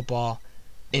playoff football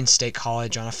in State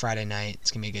College on a Friday night. It's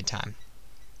going to be a good time.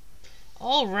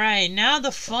 Alright, now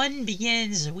the fun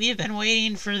begins. We have been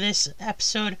waiting for this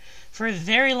episode for a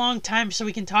very long time so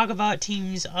we can talk about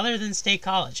teams other than State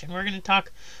College. And we're going to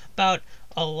talk about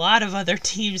a lot of other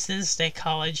teams than State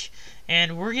College.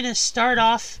 And we're going to start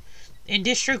off in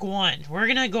District 1. We're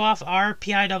going to go off our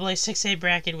PIAA 6A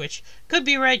bracket, which could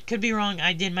be right, could be wrong.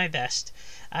 I did my best.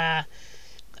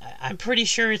 I'm pretty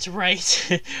sure it's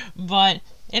right, but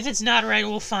if it's not right,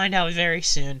 we'll find out very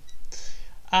soon.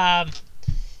 So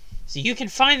you can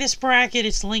find this bracket.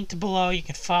 It's linked below. You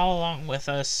can follow along with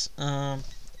us.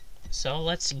 So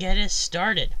let's get it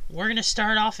started. We're going to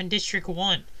start off in District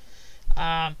 1.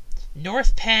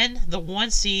 North Penn, the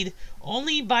 1 seed,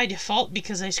 only by default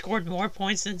because they scored more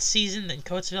points this season than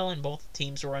Coatesville, and both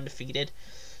teams were undefeated.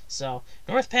 So,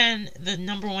 North Penn, the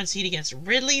number 1 seed against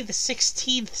Ridley, the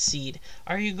 16th seed.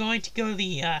 Are you going to go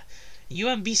the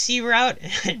UMBC route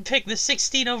and pick the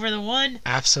 16 over the 1?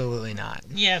 Absolutely not.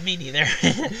 Yeah, me neither.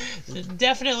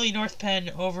 Definitely North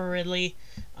Penn over Ridley.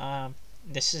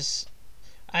 This is...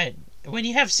 when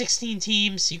you have 16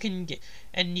 teams, you can get...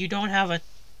 And you don't have a...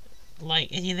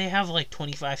 they have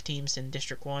 25 teams in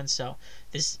District 1, so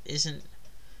this isn't...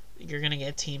 You're going to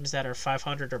get teams that are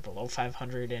 500 or below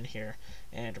 500 in here.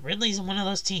 And Ridley's one of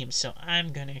those teams, so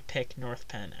I'm going to pick North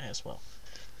Penn as well.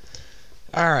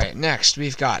 All right, next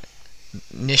we've got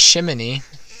Neshaminy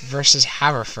versus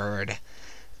Haverford.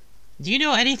 Do you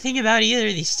know anything about either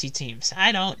of these two teams?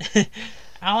 I don't.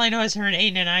 All I know is they're an 8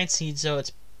 and a 9 seed, so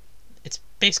it's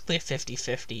basically a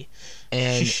 50-50.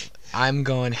 And I'm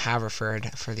going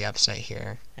Haverford for the upset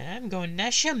here. And I'm going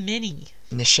Neshaminy.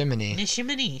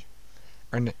 Neshaminy.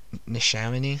 Or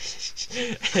Neshaminy?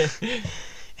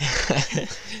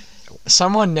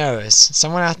 Someone knows.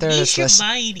 Someone out there that's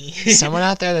listening. Someone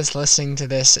out there that's listening to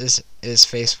this is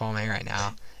facepalming right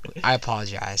now. I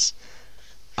apologize.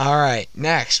 All right,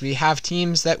 next we have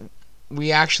teams that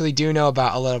we actually do know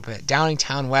about a little bit.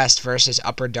 Downingtown West versus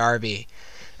Upper Darby.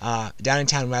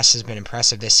 Downingtown West has been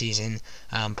impressive this season.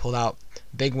 Pulled out a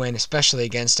big win, especially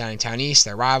against Downingtown East,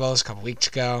 their rivals, a couple weeks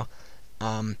ago.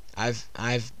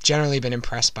 I've generally been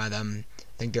impressed by them. I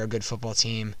think they're a good football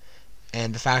team,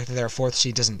 and the fact that they're a 4th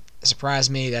seed doesn't surprise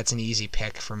me. That's an easy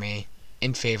pick for me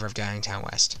in favor of Downingtown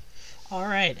West. All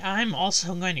right, I'm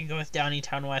also going to go with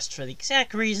Downingtown West for the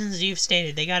exact reasons you've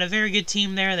stated. They got a very good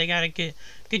team there. They got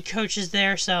good coaches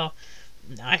there, so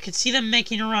I could see them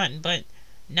making a run, but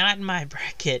not in my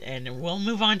bracket. And we'll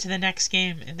move on to the next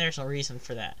game, and there's a reason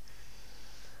for that.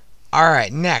 All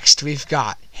right, next we've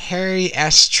got Harry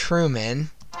S. Truman.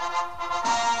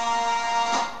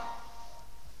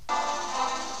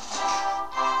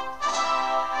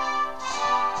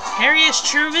 Harry S.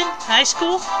 Truman High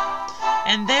School,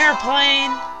 and they're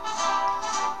playing...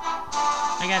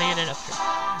 I gotta get it up here.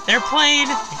 They're playing...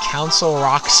 Council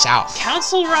Rock South.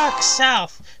 Council Rock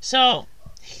South. So,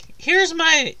 here's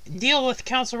my deal with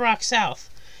Council Rock South.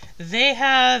 They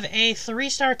have a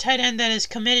 3-star tight end that is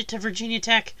committed to Virginia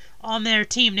Tech on their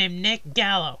team named Nick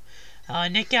Gallo.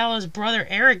 Nick Gallo's brother,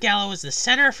 Eric Gallo, was the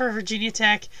center for Virginia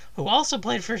Tech, who also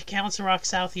played for Council Rock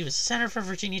South. He was the center for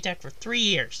Virginia Tech for 3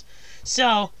 years.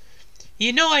 So,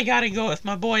 you know I gotta go with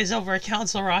my boys over at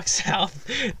Council Rock South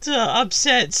to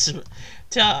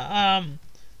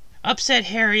upset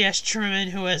Harry S. Truman,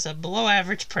 who is a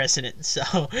below-average president. So,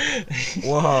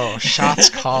 whoa, shots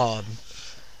called.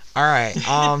 All right,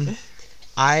 I'm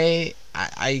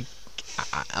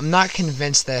not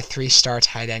convinced that a 3-star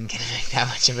tight end can make that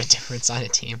much of a difference on a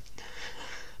team.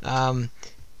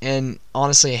 And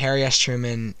honestly, Harry S.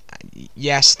 Truman,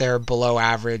 yes, they're below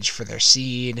average for their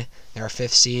seed. They're a 5th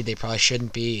seed. They probably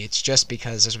shouldn't be. It's just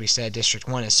because, as we said, District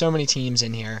 1 has so many teams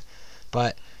in here.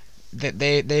 But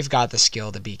they've got the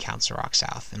skill to beat Council Rock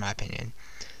South, in my opinion.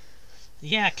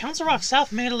 Yeah, Council Rock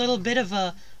South made a little bit of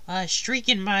a streak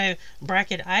in my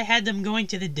bracket. I had them going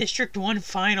to the District 1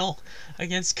 final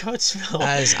against Coatesville.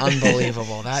 That is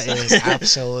unbelievable. That is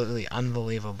absolutely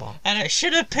unbelievable. And I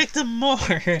should have picked them more.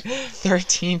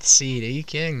 13th seed. Are you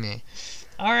kidding me?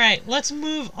 All right, let's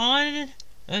move on.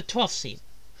 12th seed.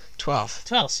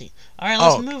 12th seed. All right,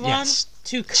 let's move on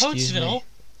to Excuse Coatesville me.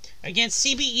 against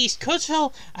CB East.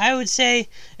 Coatesville, I would say,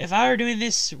 if I were doing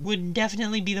this, would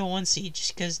definitely be the 1 seed,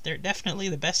 just because they're definitely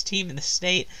the best team in the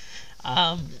state.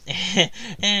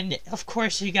 And of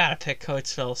course you gotta pick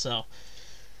Coatesville, so.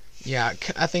 Yeah,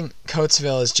 I think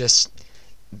Coatesville is just,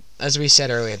 as we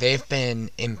said earlier, they've been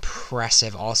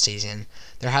impressive all season.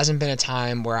 There hasn't been a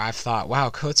time where I've thought, wow,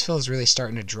 Coatesville is really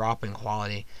starting to drop in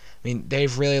quality. I mean,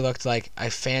 they've really looked like a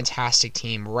fantastic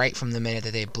team right from the minute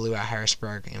that they blew out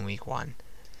Harrisburg in week 1.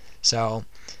 So,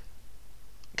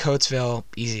 Coatesville,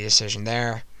 easy decision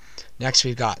there. Next,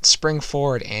 we've got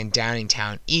Spring-Ford and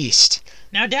Downingtown East.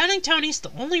 Now, Downingtown East,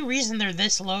 the only reason they're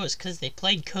this low is because they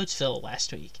played Coatesville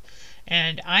last week.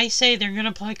 And I say they're going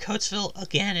to play Coatesville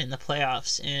again in the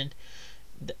playoffs. And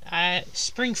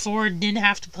Spring-Ford didn't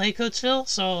have to play Coatesville,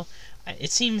 so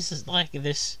it seems like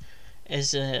this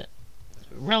is a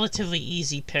relatively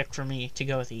easy pick for me to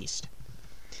go with East.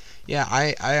 Yeah,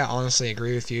 I honestly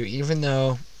agree with you. Even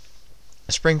though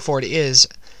Spring-Ford is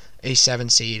a 7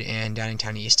 seed and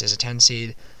Downingtown East is a 10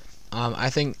 seed, I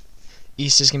think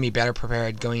East is going to be better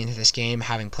prepared going into this game,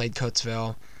 having played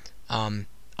Coatesville.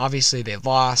 Obviously, they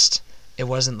lost. It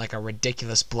wasn't like a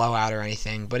ridiculous blowout or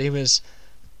anything, but it was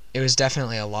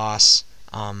definitely a loss.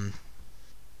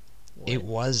 It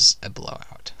was a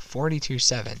blowout,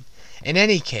 42-7. In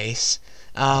any case,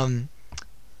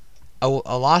 a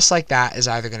loss like that is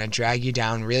either going to drag you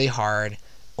down really hard,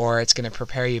 or it's going to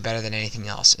prepare you better than anything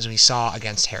else, as we saw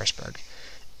against Harrisburg.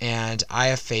 And I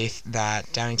have faith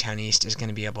that Downingtown East is going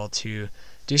to be able to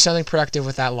do something productive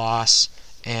with that loss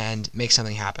and make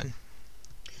something happen.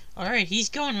 All right, he's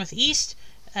going with East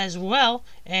as well.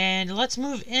 And let's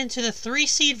move into the 3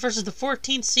 seed versus the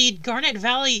 14th seed. Garnet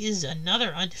Valley is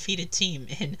another undefeated team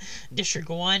in District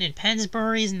 1, and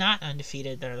Pennsbury is not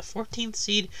undefeated. They're the 14th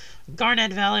seed.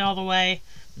 Garnet Valley all the way.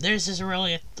 This is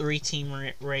really a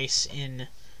 3-team race in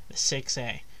the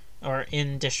 6A, or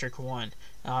in District 1,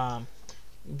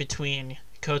 between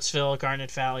Coatesville,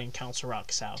 Garnet Valley, and Council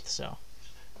Rock South. So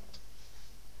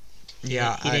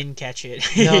yeah, he didn't catch it.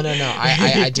 No.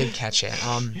 I did catch it.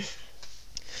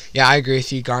 Yeah, I agree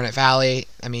with you. Garnet Valley.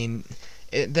 I mean,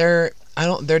 they're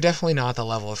definitely not at the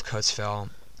level of Coatesville.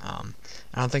 I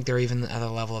don't think they're even at the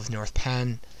level of North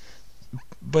Penn,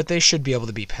 but they should be able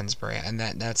to beat Pennsbury, and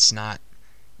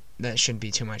that shouldn't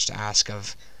be too much to ask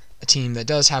of a team that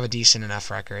does have a decent enough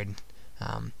record.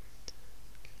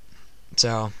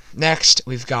 So next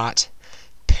we've got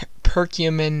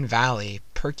Perkiomen Valley.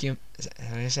 How do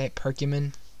I say it?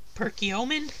 Perkiomen?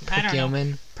 Perkiomen? I don't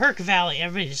know. Perk Valley.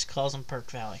 Everybody just calls them Perk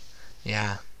Valley.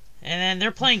 Yeah. And then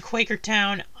they're playing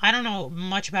Quakertown. I don't know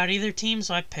much about either team,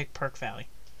 so I picked Perk Valley.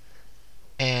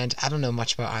 And I don't know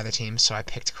much about either team, so I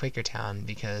picked Quakertown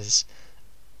because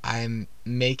I'm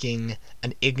making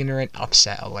an ignorant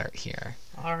upset alert here.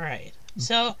 All right.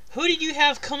 So, who did you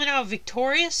have coming out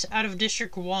victorious out of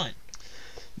District 1?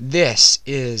 This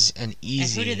is an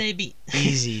easy... And who did they beat?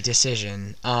 easy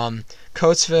decision.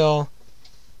 Coatesville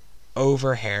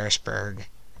over Harrisburg.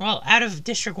 Well, out of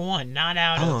District 1, not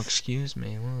out of... Oh, excuse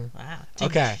me. Wow.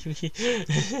 Okay.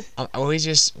 we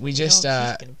just we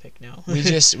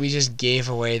just gave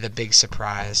away the big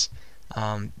surprise.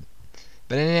 But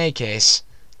in any case,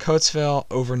 Coatesville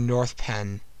over North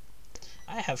Penn.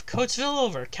 I have Coatesville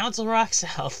over Council Rock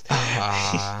South.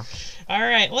 All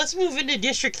right, let's move into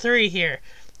District 3 here.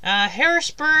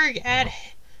 Harrisburg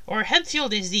or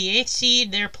Hempfield is the 8th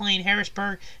seed. They're playing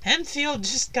Harrisburg. Hempfield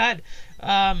just got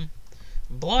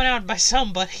blown out by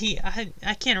somebody.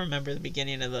 I can't remember the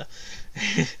beginning of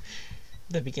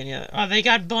they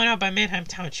got blown out by Manheim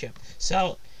Township.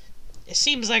 So it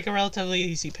seems like a relatively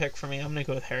easy pick for me. I'm gonna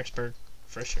go with Harrisburg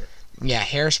for sure. Yeah,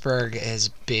 Harrisburg has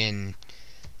been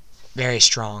very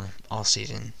strong all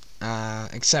season,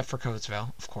 except for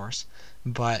Coatesville, of course.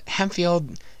 But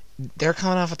Hempfield, they're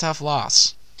coming off a tough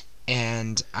loss,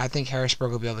 and I think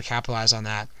Harrisburg will be able to capitalize on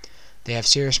that. They have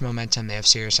serious momentum. They have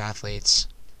serious athletes.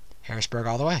 Harrisburg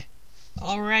all the way.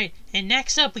 All right, and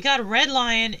next up we got Red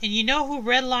Lion, and you know who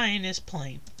Red Lion is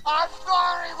playing. I'm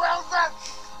sorry, Wilson!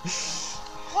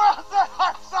 Wilson,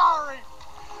 I'm sorry!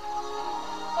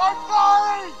 I'm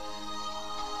sorry!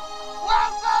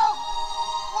 Wilson!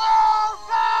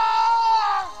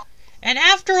 Wilson! And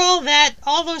after all that,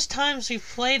 all those times we've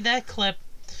played that clip,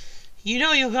 you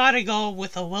know you gotta go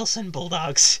with the Wilson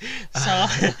Bulldogs. So,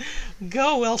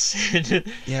 go Wilson.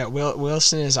 Yeah,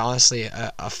 Wilson is honestly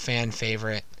a fan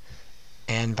favorite.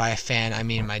 And by a fan, I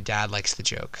mean my dad likes the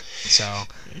joke. So,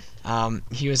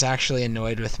 he was actually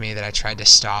annoyed with me that I tried to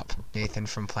stop Nathan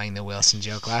from playing the Wilson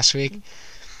joke last week.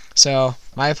 So,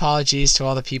 my apologies to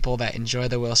all the people that enjoy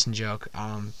the Wilson joke.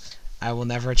 I will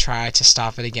never try to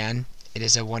stop it again. It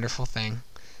is a wonderful thing.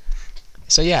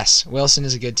 So, yes, Wilson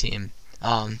is a good team.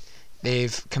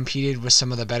 They've competed with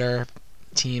some of the better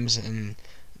teams in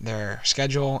their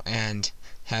schedule and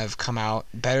have come out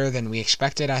better than we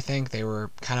expected, I think. They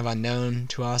were kind of unknown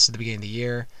to us at the beginning of the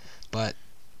year, but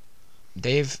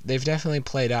they've definitely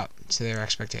played up to their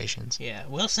expectations. Yeah,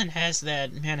 Wilson has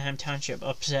that Manheim Township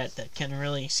upset that can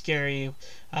really scare you.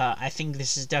 I think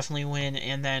this is definitely a win,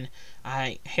 and then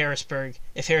Harrisburg,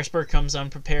 if Harrisburg comes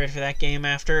unprepared for that game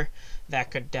after,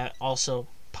 that could also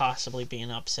possibly be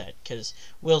an upset, because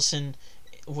Wilson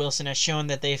has shown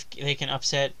that they can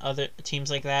upset other teams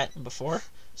like that before,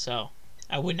 so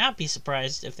I would not be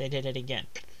surprised if they did it again.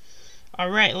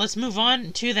 Alright, let's move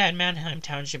on to that Manheim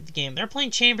Township game. They're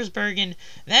playing Chambersburg, and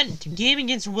that game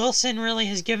against Wilson really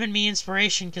has given me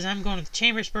inspiration, because I'm going with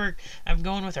Chambersburg. I'm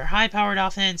going with their high-powered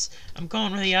offense. I'm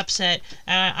going with the upset.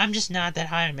 I'm just not that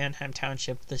high on Manheim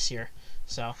Township this year,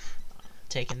 so I'm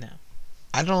taking them.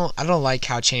 I don't like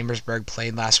how Chambersburg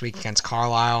played last week against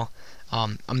Carlisle.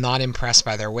 I'm not impressed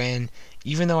by their win,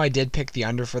 even though I did pick the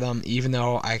under for them, even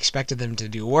though I expected them to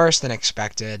do worse than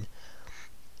expected.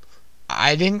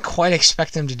 I didn't quite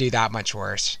expect them to do that much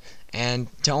worse, and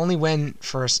to only win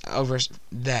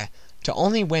To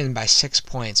only win by 6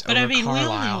 points But over I mean, we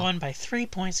Carlisle. only won by 3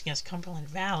 points against Cumberland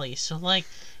Valley, so like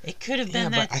it could have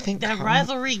been Yeah, but that I think that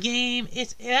rivalry game.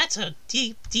 That's a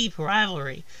deep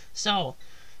rivalry. So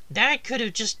that could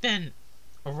have just been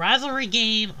a rivalry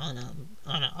game on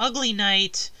an ugly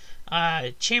night.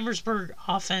 Chambersburg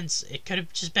offense. It could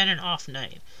have just been an off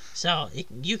night. So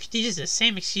you could use the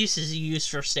same excuses you used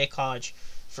for State College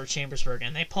for Chambersburg,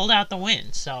 and they pulled out the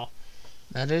win. So.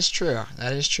 That is true.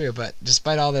 That is true. But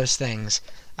despite all those things,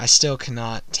 I still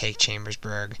cannot take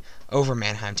Chambersburg over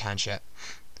Manheim Township.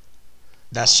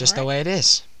 That's just the way it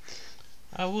is.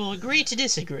 I will agree to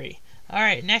disagree. All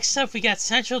right, next up we got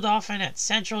Central Dauphin at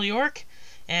Central York,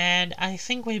 and I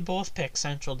think we both picked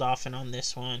Central Dauphin on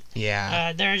this one.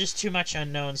 Yeah. There are just too much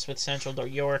unknowns with Central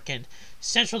York, and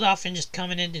Central Dauphin just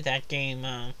coming into that game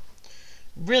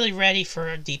really ready for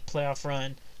a deep playoff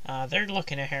run. They're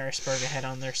looking at Harrisburg ahead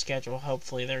on their schedule.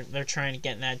 Hopefully, they're trying to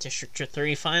get in that District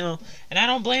 3 final, and I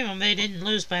don't blame them. They didn't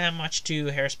lose by that much to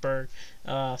Harrisburg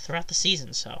throughout the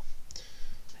season. So,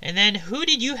 and then who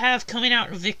did you have coming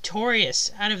out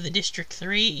victorious out of the District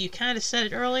 3? You kind of said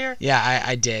it earlier. Yeah,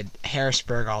 I did.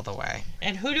 Harrisburg all the way.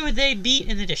 And who did they beat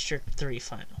in the District 3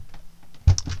 final?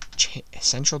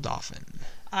 Central Dauphin.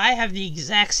 I have the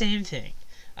exact same thing.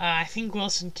 I think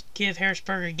Wilson could give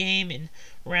Harrisburg a game in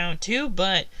round 2,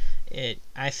 but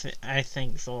I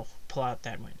think they'll pull out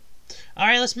that win. All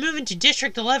right, let's move into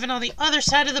District 11 on the other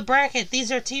side of the bracket.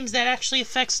 These are teams that actually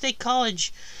affect State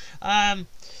College.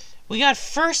 We got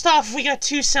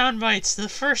two sound bites. The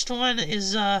first one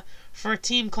is for a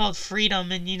team called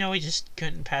Freedom, and we just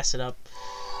couldn't pass it up.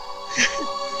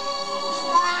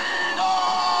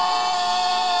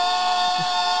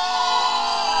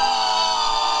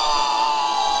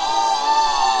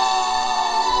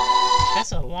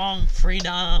 That's a long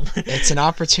Freedom. It's an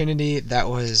opportunity that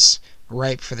was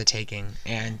ripe for the taking,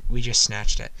 and we just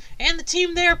snatched it. And the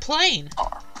team they're playing.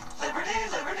 Liberty,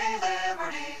 liberty,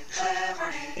 liberty,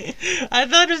 liberty. I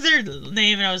thought of their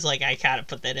name and I was like, I gotta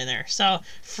put that in there. So,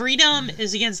 Freedom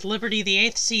is against Liberty, the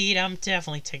 8th seed. I'm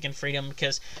definitely taking Freedom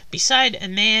because beside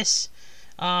Emmaus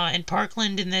and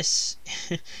Parkland in this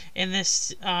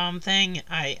thing,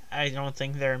 I don't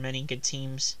think there are many good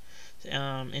teams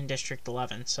in District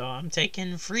 11. So I'm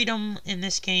taking Freedom in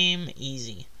this game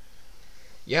easy.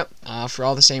 Yep, for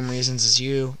all the same reasons as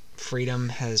you. Freedom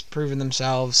has proven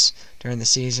themselves during the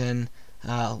season.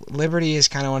 Liberty is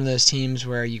kind of one of those teams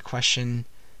where you question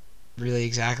really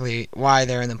exactly why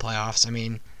they're in the playoffs. I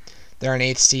mean, they're an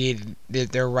 8th seed.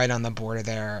 They're right on the border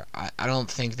there. I don't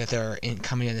think that they're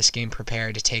coming in this game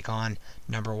prepared to take on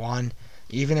number 1.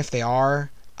 Even if they are,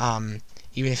 even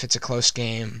if it's a close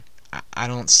game, I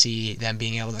don't see them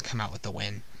being able to come out with the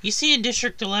win. You see in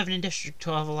District 11 and District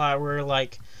 12 a lot where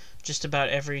like just about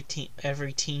every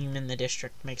team in the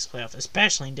district makes playoffs,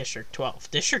 especially in District 12.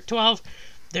 District 12,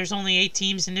 there's only 8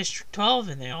 teams in District 12,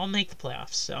 and they all make the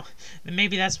playoffs. So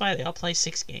maybe that's why they all play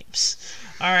 6 games.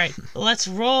 All right, let's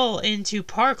roll into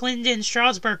Parkland and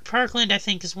Stroudsburg. Parkland, I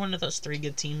think, is one of those 3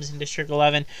 good teams in District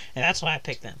 11, and that's why I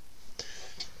picked them.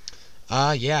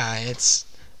 Yeah, it's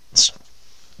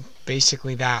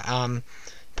basically that.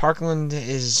 Parkland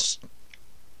is...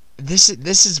 This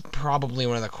is probably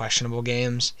one of the questionable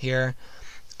games here.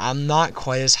 I'm not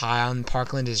quite as high on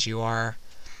Parkland as you are.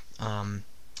 I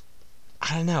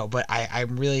don't know, but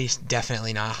I'm really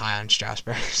definitely not high on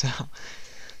Stroudsburg. So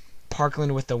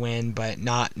Parkland with the win, but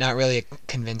not really a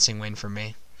convincing win for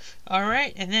me. All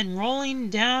right, and then rolling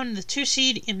down the 2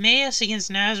 seed Emmaus against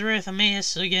Nazareth.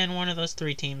 Emmaus, again, one of those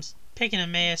 3 teams. Picking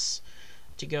Emmaus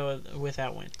to go with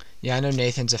that win. Yeah, I know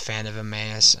Nathan's a fan of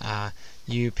Emmaus.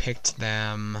 You picked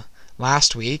them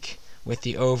last week with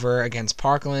the over against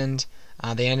Parkland.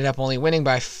 They ended up only winning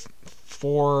by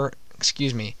 4.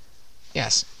 Excuse me.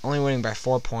 Yes, only winning by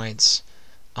 4 points.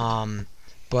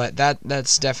 But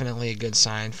that's definitely a good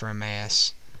sign for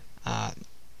Emmaus.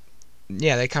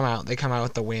 Yeah, they come out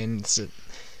with the win. It's a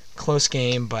close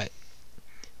game, but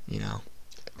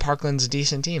Parkland's a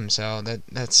decent team, so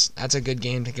that's a good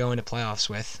game to go into playoffs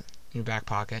with in your back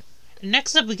pocket.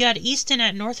 Next up, we got Easton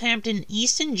at Northampton.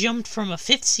 Easton jumped from a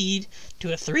 5th seed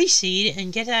to a 3 seed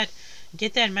and get that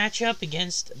matchup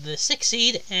against the 6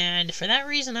 seed, and for that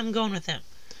reason, I'm going with them.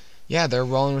 Yeah, they're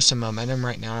rolling with some momentum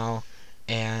right now,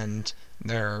 and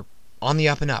they're on the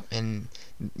up and up, and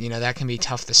that can be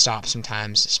tough to stop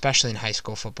sometimes, especially in high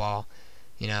school football.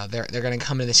 They're going to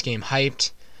come to this game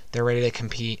hyped, they're ready to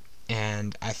compete,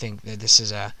 and I think that this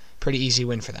is a pretty easy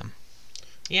win for them.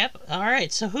 Yep. All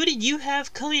right. So who did you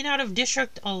have coming out of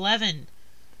District 11?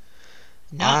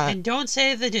 No, and don't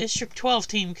say the District 12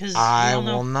 team because I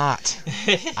will not.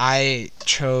 I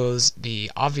chose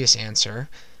the obvious answer,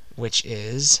 which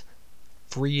is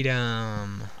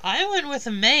Freedom. I went with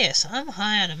Emmaus. I'm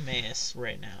high on Emmaus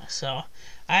right now, so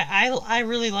I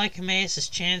really like Emmaus's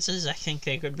chances. I think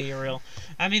they could be a real.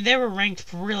 I mean, they were ranked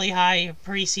really high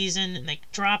preseason, and they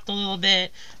dropped a little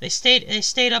bit. They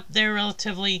stayed up there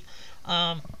relatively.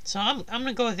 So I'm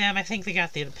gonna go with them. I think they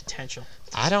got the potential.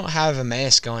 I don't have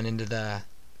Emmaus going into the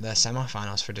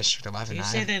semifinals for District 11. You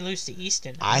say they lose to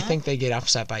Easton. I huh? think they get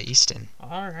upset by Easton.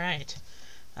 All right.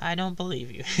 I don't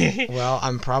believe you. Well,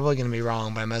 I'm probably going to be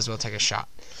wrong, but I might as well take a shot.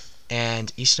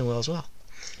 And Easton will as well.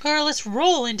 All right, let's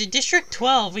roll into District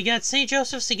 12. We got St.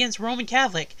 Joseph's against Roman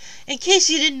Catholic. In case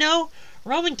you didn't know,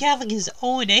 Roman Catholic is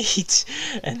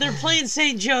 0-8, and they're playing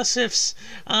St. Joseph's.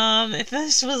 If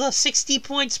this was a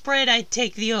 60-point spread, I'd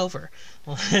take the over.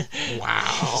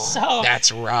 Wow. So, that's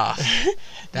rough.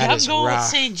 I'm going with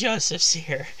St. Joseph's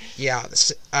here. Yeah.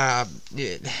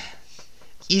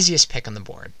 Easiest pick on the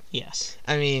board. Yes.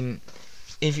 I mean,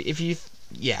 if you,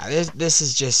 yeah, this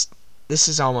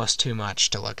is almost too much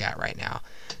to look at right now.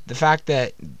 The fact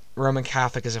that Roman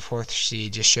Catholic is a 4th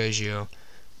seed just shows you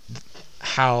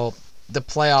how the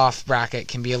playoff bracket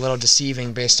can be a little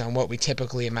deceiving based on what we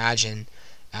typically imagine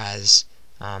as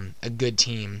a good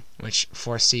team, which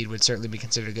 4th seed would certainly be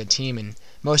considered a good team in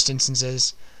most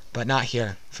instances, but not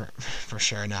here, for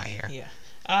sure, not here. Yeah.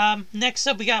 Next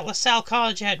up, we got LaSalle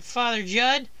College at Father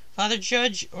Judd. Father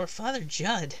Judge are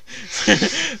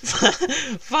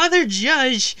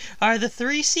the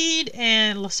 3 seed,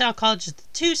 and LaSalle College is the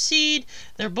 2 seed.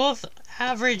 They're both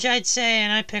average, I'd say,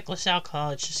 and I pick LaSalle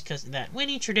College just because of that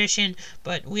winning tradition.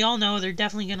 But we all know they're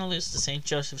definitely going to lose to St.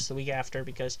 Joseph's the week after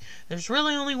because there's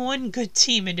really only one good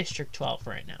team in District 12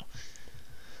 right now.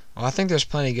 Well, I think there's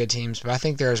plenty of good teams, but I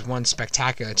think there's one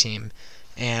spectacular team,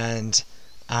 and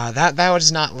that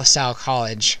was not LaSalle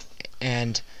College,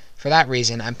 and for that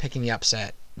reason, I'm picking the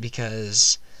upset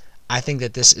because I think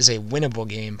that this is a winnable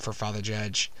game for Father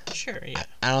Judge. Sure, yeah.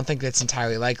 I don't think that's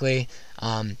entirely likely,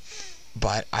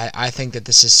 but I think that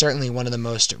this is certainly one of the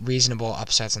most reasonable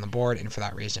upsets on the board, and for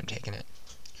that reason, I'm taking it.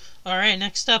 All right,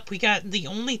 next up, we got the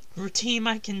only team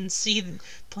I can see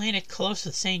playing it close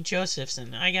with St. Joseph's,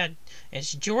 and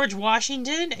it's George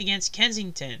Washington against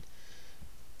Kensington.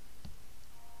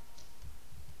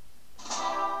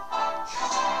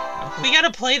 We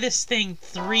gotta play this thing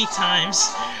 3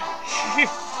 times.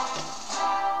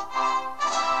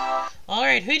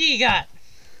 Alright, who do you got?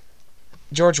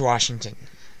 George Washington.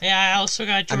 Yeah, I also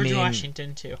got George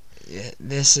Washington, too.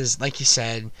 This is, like you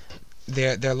said,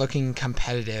 they're looking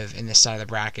competitive in this side of the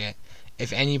bracket.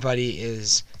 If anybody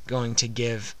is going to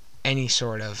give any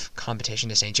sort of competition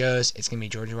to St. Joe's, it's going to be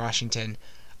George Washington.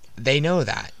 They know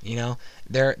that,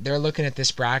 they're looking at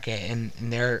this bracket and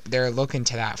they're looking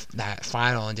to that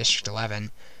final in District 11.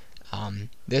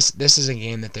 This is a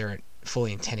game that they're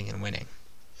fully intending on winning.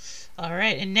 All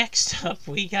right, and next up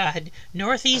we got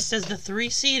Northeast as the 3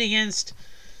 seed against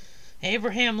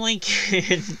Abraham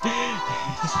Lincoln.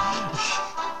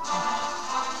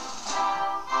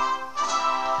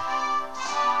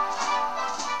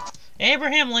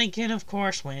 Abraham Lincoln, of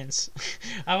course, wins.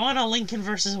 I want a Lincoln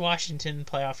versus Washington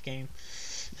playoff game.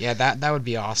 Yeah, that would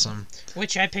be awesome.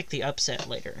 Which I picked the upset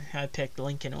later. I picked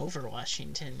Lincoln over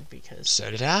Washington because... So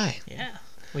did I. Yeah.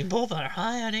 We both are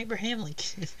high on Abraham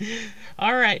Lincoln.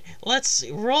 Alright, let's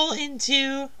roll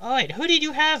into... Alright, who did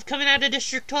you have coming out of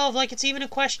District 12 like it's even a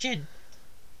question?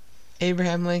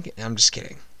 Abraham Lincoln? I'm just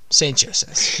kidding. St.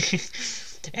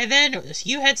 Joseph's. And then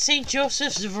you had St.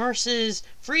 Joseph's versus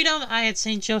Freedom. I had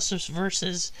St. Joseph's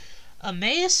versus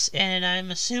Emmaus. And I'm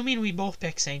assuming we both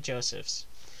picked St. Joseph's.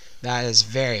 That is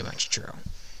very much true.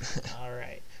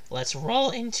 Alright. Let's roll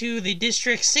into the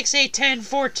District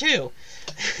 6-8-10-4-2.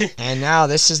 And now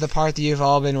this is the part that you've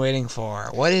all been waiting for.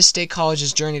 What is State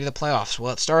College's journey to the playoffs?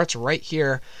 Well, it starts right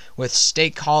here with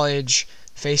State College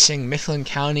facing Mifflin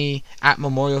County at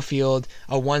Memorial Field,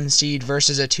 a 1 seed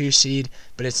versus a 2 seed,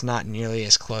 but it's not nearly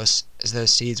as close as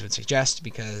those seeds would suggest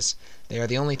because they are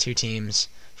the only 2 teams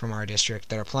from our district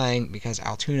that are playing because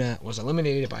Altoona was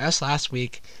eliminated by us last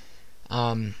week.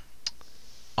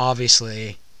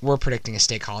 Obviously, we're predicting a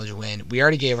State College win. We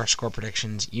already gave our score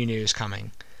predictions. You knew it was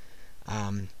coming.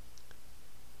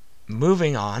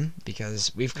 Moving on,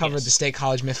 because we've covered the State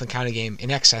College Mifflin County game in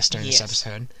excess during this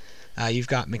episode. You've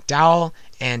got McDowell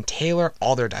and Taylor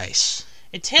Alderdice.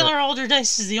 And Taylor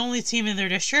Alderdice is the only team in their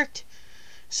district.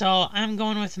 So I'm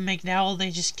going with McDowell. They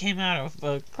just came out of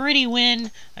a gritty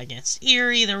win against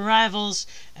Erie, their rivals.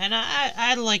 And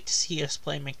I'd like to see us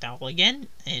play McDowell again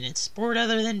in a sport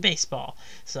other than baseball.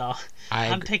 So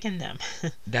I'm picking them.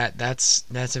 That's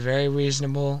a very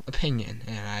reasonable opinion,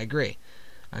 and I agree.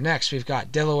 Next, we've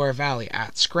got Delaware Valley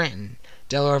at Scranton.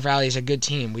 Delaware Valley is a good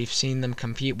team. We've seen them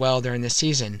compete well during this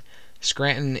season.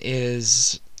 Scranton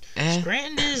is...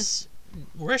 Scranton is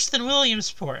worse than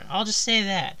Williamsport. I'll just say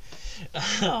that.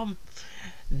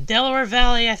 Delaware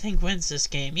Valley, I think, wins this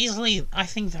game easily. I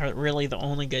think they're really the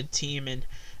only good team in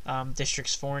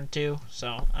Districts 4 and 2,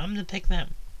 so I'm going to pick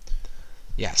them.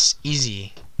 Yes,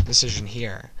 easy decision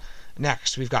here.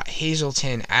 Next, we've got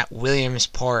Hazleton at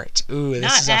Williamsport. Ooh, this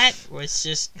Not is at, it's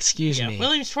just... Excuse yeah, me.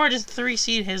 Williamsport is 3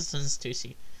 seed, Hazleton's 2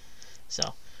 seed.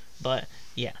 So, but,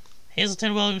 yeah.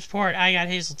 Hazleton, Williamsport, I got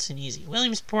Hazleton easy.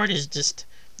 Williamsport is just...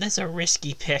 That's a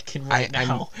risky pick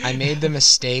now. I made the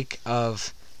mistake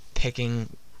of picking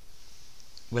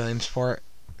Williamsport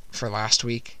for last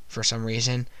week for some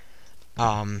reason.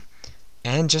 And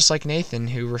just like Nathan,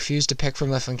 who refused to pick from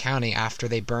Mifflin County after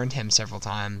they burned him several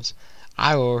times,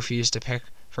 I will refuse to pick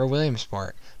for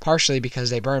Williamsport, partially because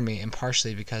they burned me and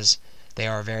partially because they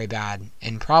are very bad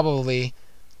and probably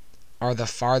are the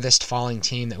farthest falling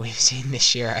team that we've seen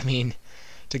this year. I mean,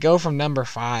 to go from number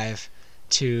 5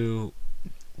 to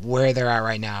where they're at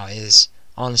right now is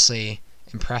honestly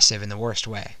impressive in the worst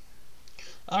way.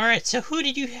 Alright, so who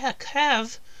did you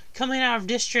have coming out of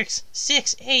Districts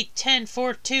 6, 8, 10,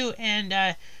 4, 2, and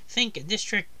I think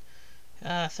District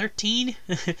 13?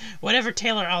 Whatever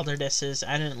Taylor Alderdis is,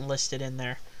 I didn't list it in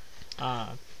there.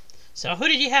 So who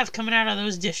did you have coming out of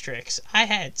those districts? I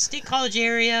had State College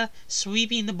area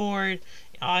sweeping the board.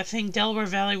 I think Delaware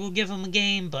Valley will give them a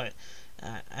game, but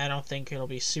I don't think it'll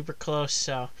be super close.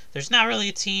 So there's not really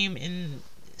a team in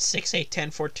 6, 8,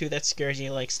 10, 4, 2 that scares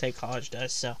you like State College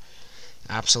does. So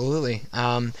Absolutely.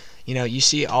 You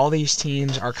see all these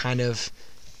teams are kind of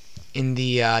in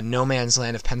the no man's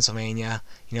land of Pennsylvania.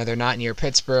 They're not near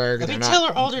Pittsburgh.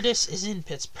 Taylor Alderdis is in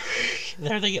Pittsburgh.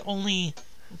 They're the only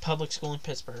public school in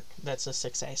Pittsburgh that's a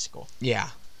 6A school. Yeah.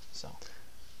 So,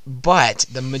 but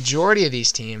the majority of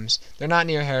these teams, they're not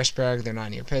near Harrisburg. They're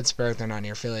not near Pittsburgh. They're not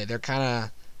near Philly. They're kind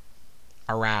of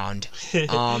around,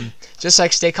 just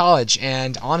like State College.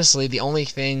 And honestly, the only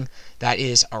thing that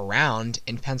is around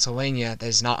in Pennsylvania that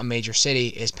is not a major city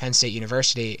is Penn State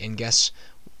University. And guess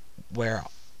where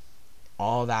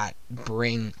all that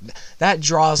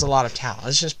draws a lot of talent.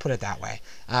 Let's just put it that way.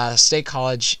 State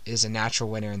College is a natural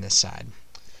winner in this side.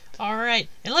 Alright,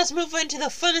 and let's move into the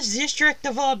funnest district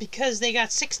of all because they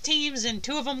got 6 teams and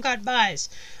 2 of them got byes.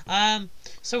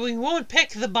 So we won't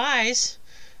pick the byes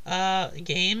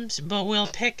games, but we'll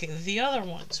pick the other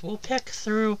ones. We'll pick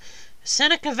through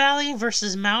Seneca Valley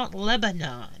versus Mount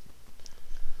Lebanon.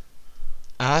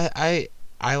 I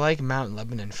like Mount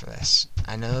Lebanon for this.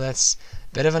 I know that's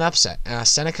a bit of an upset.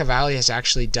 Seneca Valley has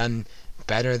actually done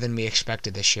better than we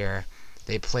expected this year.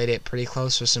 They played it pretty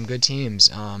close with some good teams.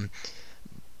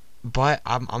 But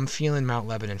I'm feeling Mount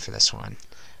Lebanon for this one.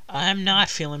 I'm not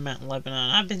feeling Mount Lebanon.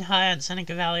 I've been high on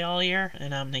Seneca Valley all year,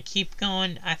 and I'm going to keep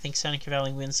going. I think Seneca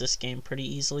Valley wins this game pretty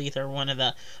easily. They're one of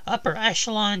the upper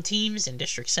echelon teams in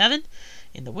District 7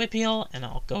 in the WPIAL, and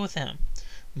I'll go with them.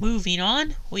 Moving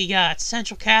on, we got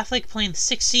Central Catholic playing the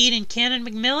 6th seed in Cannon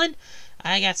McMillan.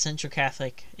 I got Central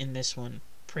Catholic in this one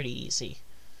pretty easy.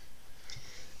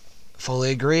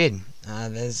 Fully agreed.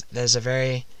 There's a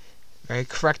very, very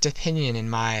correct opinion in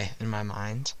my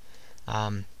mind.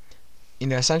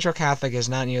 Central Catholic is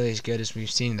not nearly as good as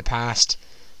we've seen in the past,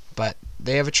 but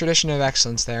they have a tradition of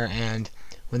excellence there, and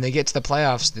when they get to the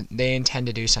playoffs, they intend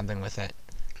to do something with it.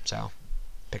 So,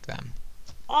 pick them.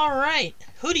 Alright,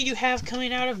 who do you have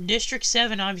coming out of District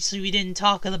 7? Obviously, we didn't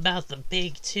talk about the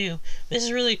big 2. This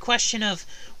is really a question of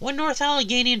when North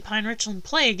Allegheny and Pine Richland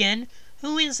play again,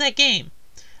 who wins that game?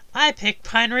 I picked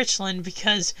Pine Richland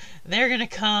because they're going to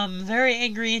come very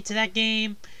angry into that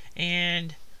game,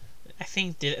 and I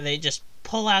think they just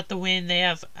pull out the win.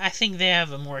 I think they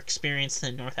have a more experience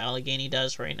than North Allegheny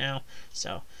does right now,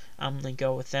 so I'm going to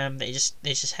go with them. They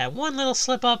just had one little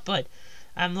slip up, but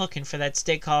I'm looking for that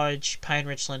State College Pine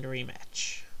Richland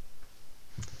rematch.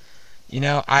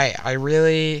 I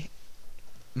really,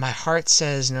 my heart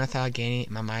says North Allegheny,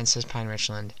 my mind says Pine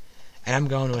Richland, and I'm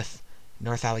going with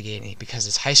North Allegheny because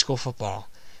it's high school football,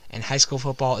 and high school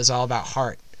football is all about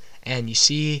heart. And you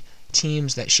see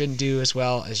teams that shouldn't do as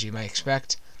well as you might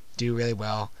expect do really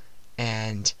well,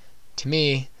 and to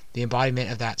me, the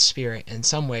embodiment of that spirit in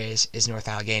some ways is North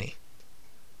Allegheny.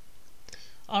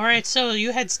 Alright, so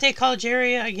you had State College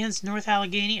area against North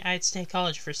Allegheny. I had State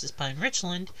College versus Pine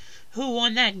Richland. Who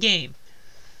won that game?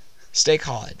 State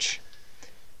College.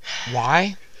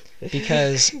 Why?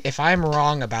 Because if I'm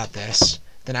wrong about this,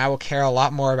 then I will care a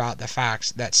lot more about the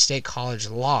fact that State College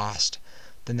lost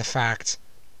than the fact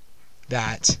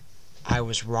that I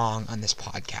was wrong on this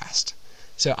podcast.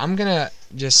 So I'm going to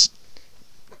just,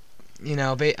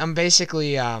 I'm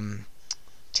basically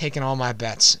taking all my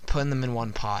bets, putting them in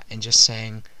one pot, and just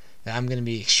saying that I'm going to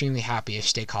be extremely happy if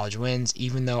State College wins,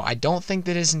 even though I don't think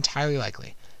that is entirely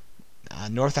likely.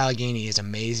 North Allegheny is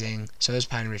amazing. So is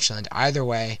Pine Richland. Either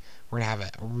way, we're going to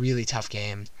have a really tough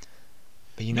game.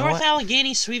 But you know North what?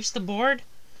 Allegheny sweeps the board.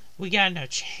 We got no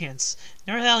chance.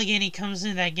 North Allegheny comes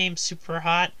into that game super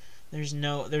hot. There's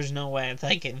no way.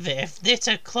 Like, if it's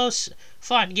a close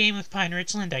fought game with Pine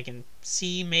Richland, I can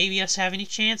see maybe us having a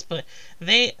chance. But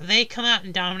they come out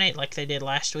and dominate like they did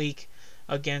last week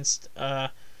against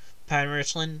Pine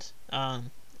Richland.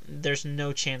 There's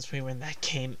no chance we win that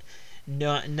game.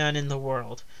 No, none in the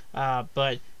world.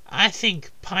 But I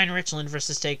think Pine Richland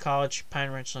versus State College.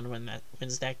 Pine Richland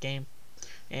wins that game,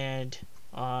 and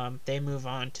they move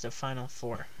on to the Final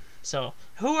Four. So,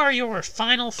 who are your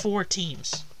Final Four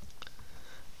teams?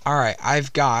 Alright,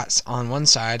 I've got on one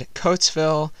side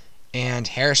Coatesville and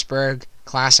Harrisburg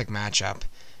classic matchup.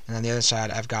 And on the other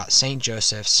side, I've got St.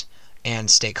 Joseph's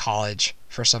and State College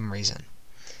for some reason.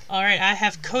 Alright, I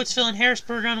have Coatesville and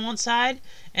Harrisburg on one side,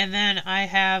 and then I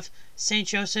have St.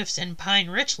 Joseph's and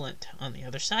Pine Richland on the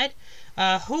other side.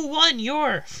 Who won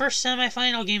your first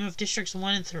semifinal game of Districts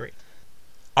 1 and 3?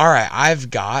 Alright, I've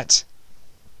got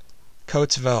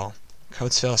Coatesville.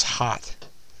 Coatesville's hot.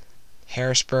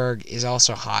 Harrisburg is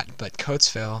also hot, but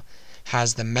Coatesville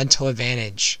has the mental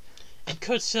advantage. And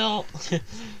Coatesville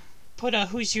put a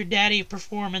Who's Your Daddy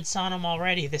performance on them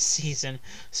already this season,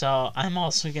 so I'm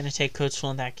also going to take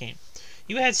Coatesville in that game.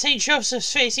 You had St.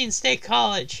 Joseph's facing State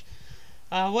College.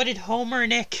 What did Homer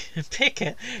Nick pick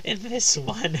in this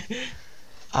one?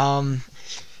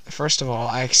 First of all,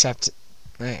 I accept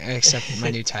my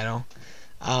new title.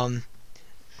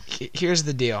 Here's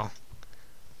the deal.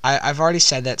 I've already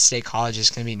said that State College is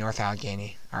going to beat North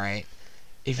Allegheny, alright?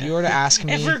 If you were to ask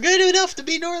me... If we're good enough to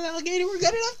beat North Allegheny, we're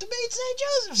good enough to beat St.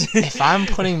 Joseph's. if I'm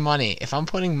putting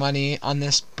money on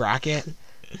this bracket,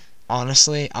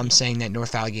 honestly, I'm saying that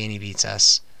North Allegheny beats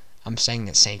us. I'm saying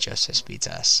that St. Joseph's beats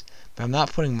us. But I'm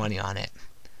not putting money on it.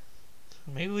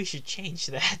 Maybe we should change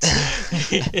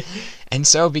that. And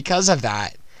so because of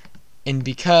that, and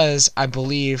because I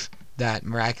believe that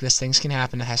miraculous things can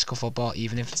happen in high school football,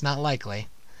 even if it's not likely,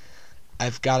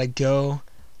 I've got to go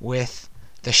with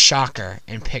the shocker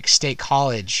and pick State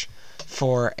College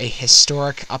for a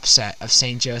historic upset of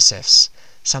St. Joseph's.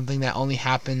 Something that only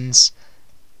happens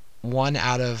 1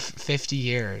 out of 50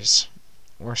 years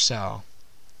or so.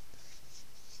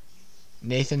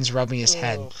 Nathan's rubbing his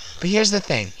head. But here's the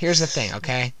thing,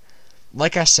 okay?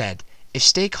 Like I said, if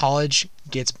State College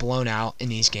gets blown out in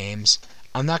these games,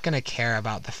 I'm not going to care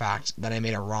about the fact that I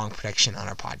made a wrong prediction on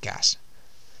our podcast.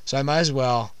 So I might as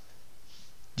well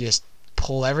just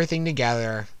pull everything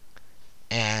together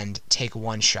and take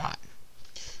one shot.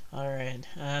 Alright,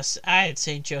 I had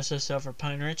St. Joseph's over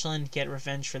Pine Richland, get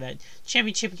revenge for that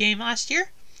championship game last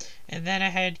year. And then I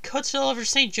had Coatesville over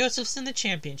St. Joseph's in the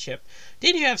championship.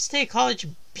 Did you have State College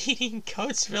beating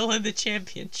Coatesville in the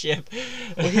championship?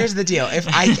 Well, here's the deal. If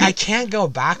I can't go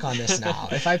back on this now.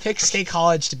 If I pick State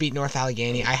College to beat North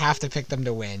Allegheny, I have to pick them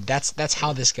to win. That's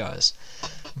how this goes.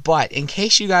 But in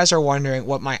case you guys are wondering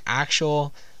what my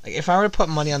actual... Like, if I were to put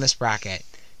money on this bracket,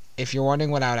 if you're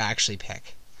wondering what I would actually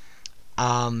pick,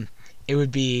 it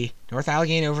would be North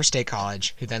Allegheny over State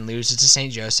College, who then loses to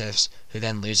St. Joseph's, who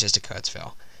then loses to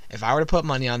Coatesville. If I were to put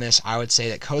money on this, I would say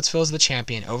that Coatesville is the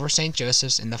champion over St.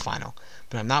 Joseph's in the final.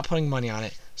 But I'm not putting money on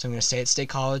it, so I'm going to say it's State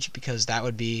College because that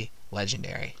would be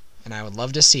legendary. And I would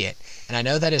love to see it. And I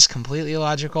know that is completely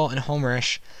illogical and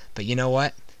homerish, but you know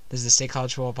what? This is the State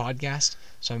College Football Podcast,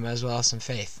 so I might as well have some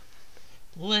faith.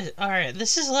 Alright,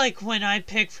 this is like when I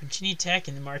pick Virginia Tech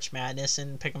in the March Madness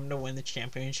and pick them to win the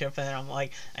championship, and then I'm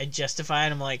like, I justify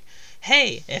it. I'm like,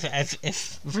 hey,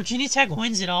 if Virginia Tech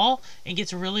wins it all and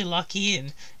gets really lucky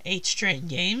in 8 straight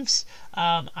games,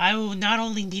 I will not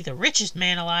only be the richest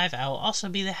man alive, I will also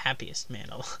be the happiest man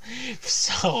alive.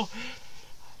 So,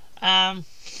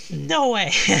 no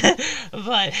way.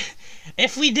 But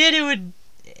if we did,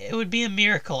 it would be a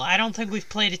miracle. I don't think we've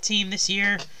played a team this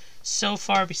year so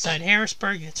far beside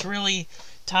Harrisburg that's really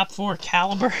top 4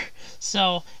 caliber.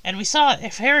 So, and we saw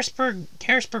if Harrisburg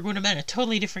would have been a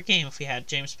totally different game if we had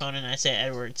James Spohn and Isaiah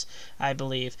Edwards, I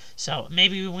believe. So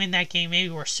maybe we win that game. Maybe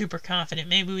we're super confident.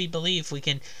 Maybe we believe we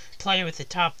can play with the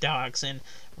top dogs. And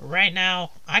right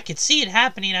now, I could see it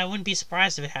happening. I wouldn't be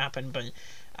surprised if it happened, but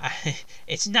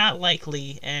it's not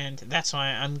likely, and that's why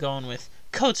I'm going with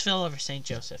Coatesville over St.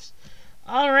 Joseph's.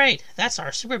 Alright, that's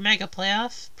our Super Mega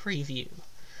Playoff preview.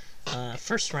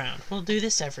 First round. We'll do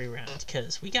this every round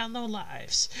because we got no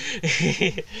lives.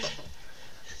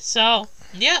 So,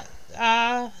 yeah,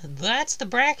 that's the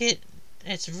bracket.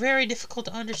 It's very difficult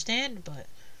to understand, but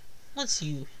once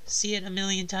you see it a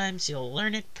million times, you'll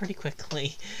learn it pretty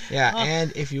quickly. Yeah, Oh.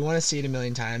 and if you want to see it a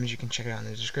million times, you can check it out in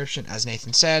the description. As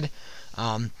Nathan said,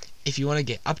 if you want to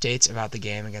get updates about the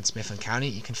game against Mifflin County,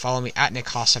 you can follow me at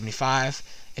NickHaw75.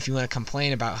 If you want to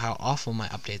complain about how awful my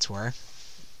updates were,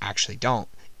 actually don't.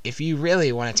 If you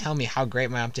really want to tell me how great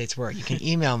my updates were, you can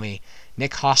email me,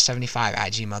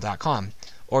 nickhaw75@gmail.com,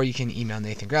 or you can email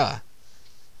Nathan Grella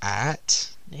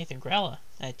at, Nathan Grella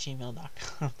at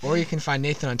gmail.com. or you can find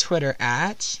Nathan on Twitter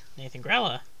at, Nathan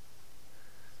Grella.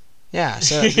 yeah,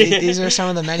 so these are some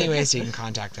of the many ways that you can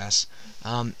contact us.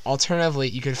 Alternatively,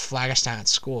 you could flag us down at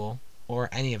school, or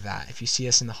any of that. If you see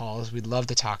us in the halls, we'd love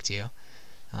to talk to you.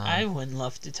 I would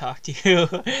love to talk to you.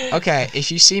 Okay,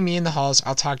 if you see me in the halls,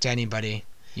 I'll talk to anybody.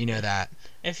 You know that.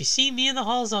 If you see me in the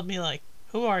halls, I'll be like,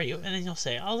 "Who are you?" And then you'll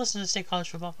say, "I'll listen to State College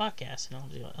Football Podcast," and I'll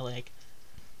be like,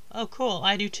 "Oh, cool,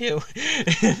 I do too."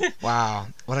 Wow,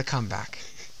 what a comeback.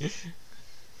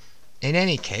 In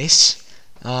any case,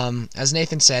 as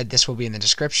Nathan said, this will be in the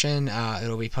description.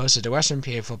 It'll be posted to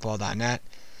westernpafootball.net.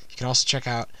 You can also check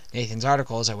out Nathan's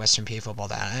articles at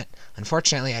westernpafootball.net.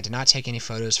 Unfortunately, I did not take any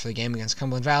photos for the game against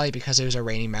Cumberland Valley because it was a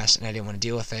rainy mess and I didn't want to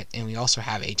deal with it. And we also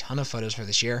have a ton of photos for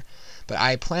this year. But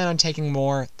I plan on taking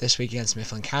more this week against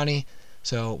Mifflin County.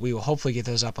 So we will hopefully get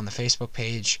those up on the Facebook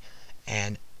page.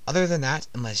 And other than that,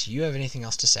 unless you have anything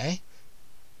else to say.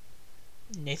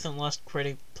 Nathan Lust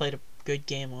played a good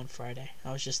game on Friday.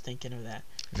 I was just thinking of that.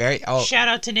 Shout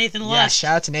out to Nathan Lust. Yeah,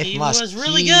 shout out to Nathan Lust. He was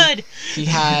really good. He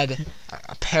had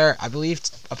a pair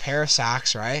of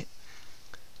sacks, right?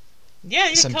 Yeah,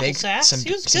 he had a couple sacks. He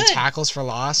was some good. tackles for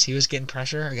loss. He was getting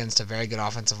pressure against a very good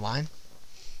offensive line.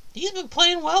 He's been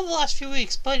playing well the last few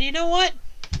weeks, but you know what?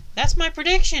 That's my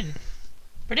prediction.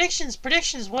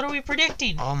 Predictions. What are we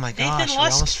predicting? Oh my gosh, we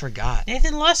almost forgot.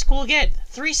 Nathan Lusk will get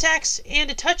 3 sacks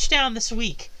and a touchdown this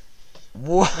week.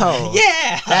 Whoa.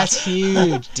 Yeah! That's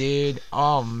huge, dude.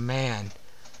 Oh, man.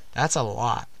 That's a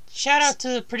lot. Shout out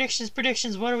to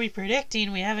predictions. What are we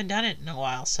predicting? We haven't done it in a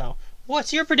while, so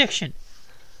what's your prediction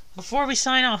before we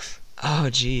sign off? Oh,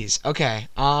 geez. Okay.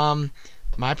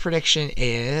 My prediction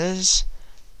is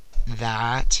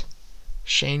that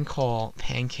Shane Cole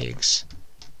pancakes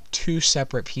 2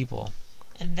 separate people.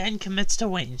 And then commits to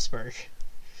Waynesburg.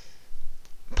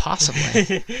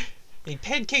 Possibly. He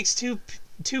pancakes two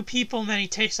people, and then he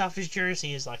takes off his jersey.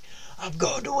 He's like, "I'm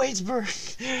going to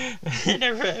Waynesburg," and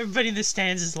everybody in the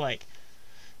stands is like,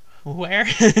 "Where?"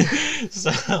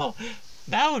 So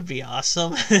that would be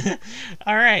awesome.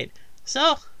 All right,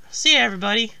 so see you,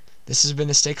 everybody. This has been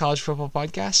the State College Football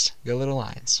Podcast. Go Little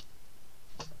Lions.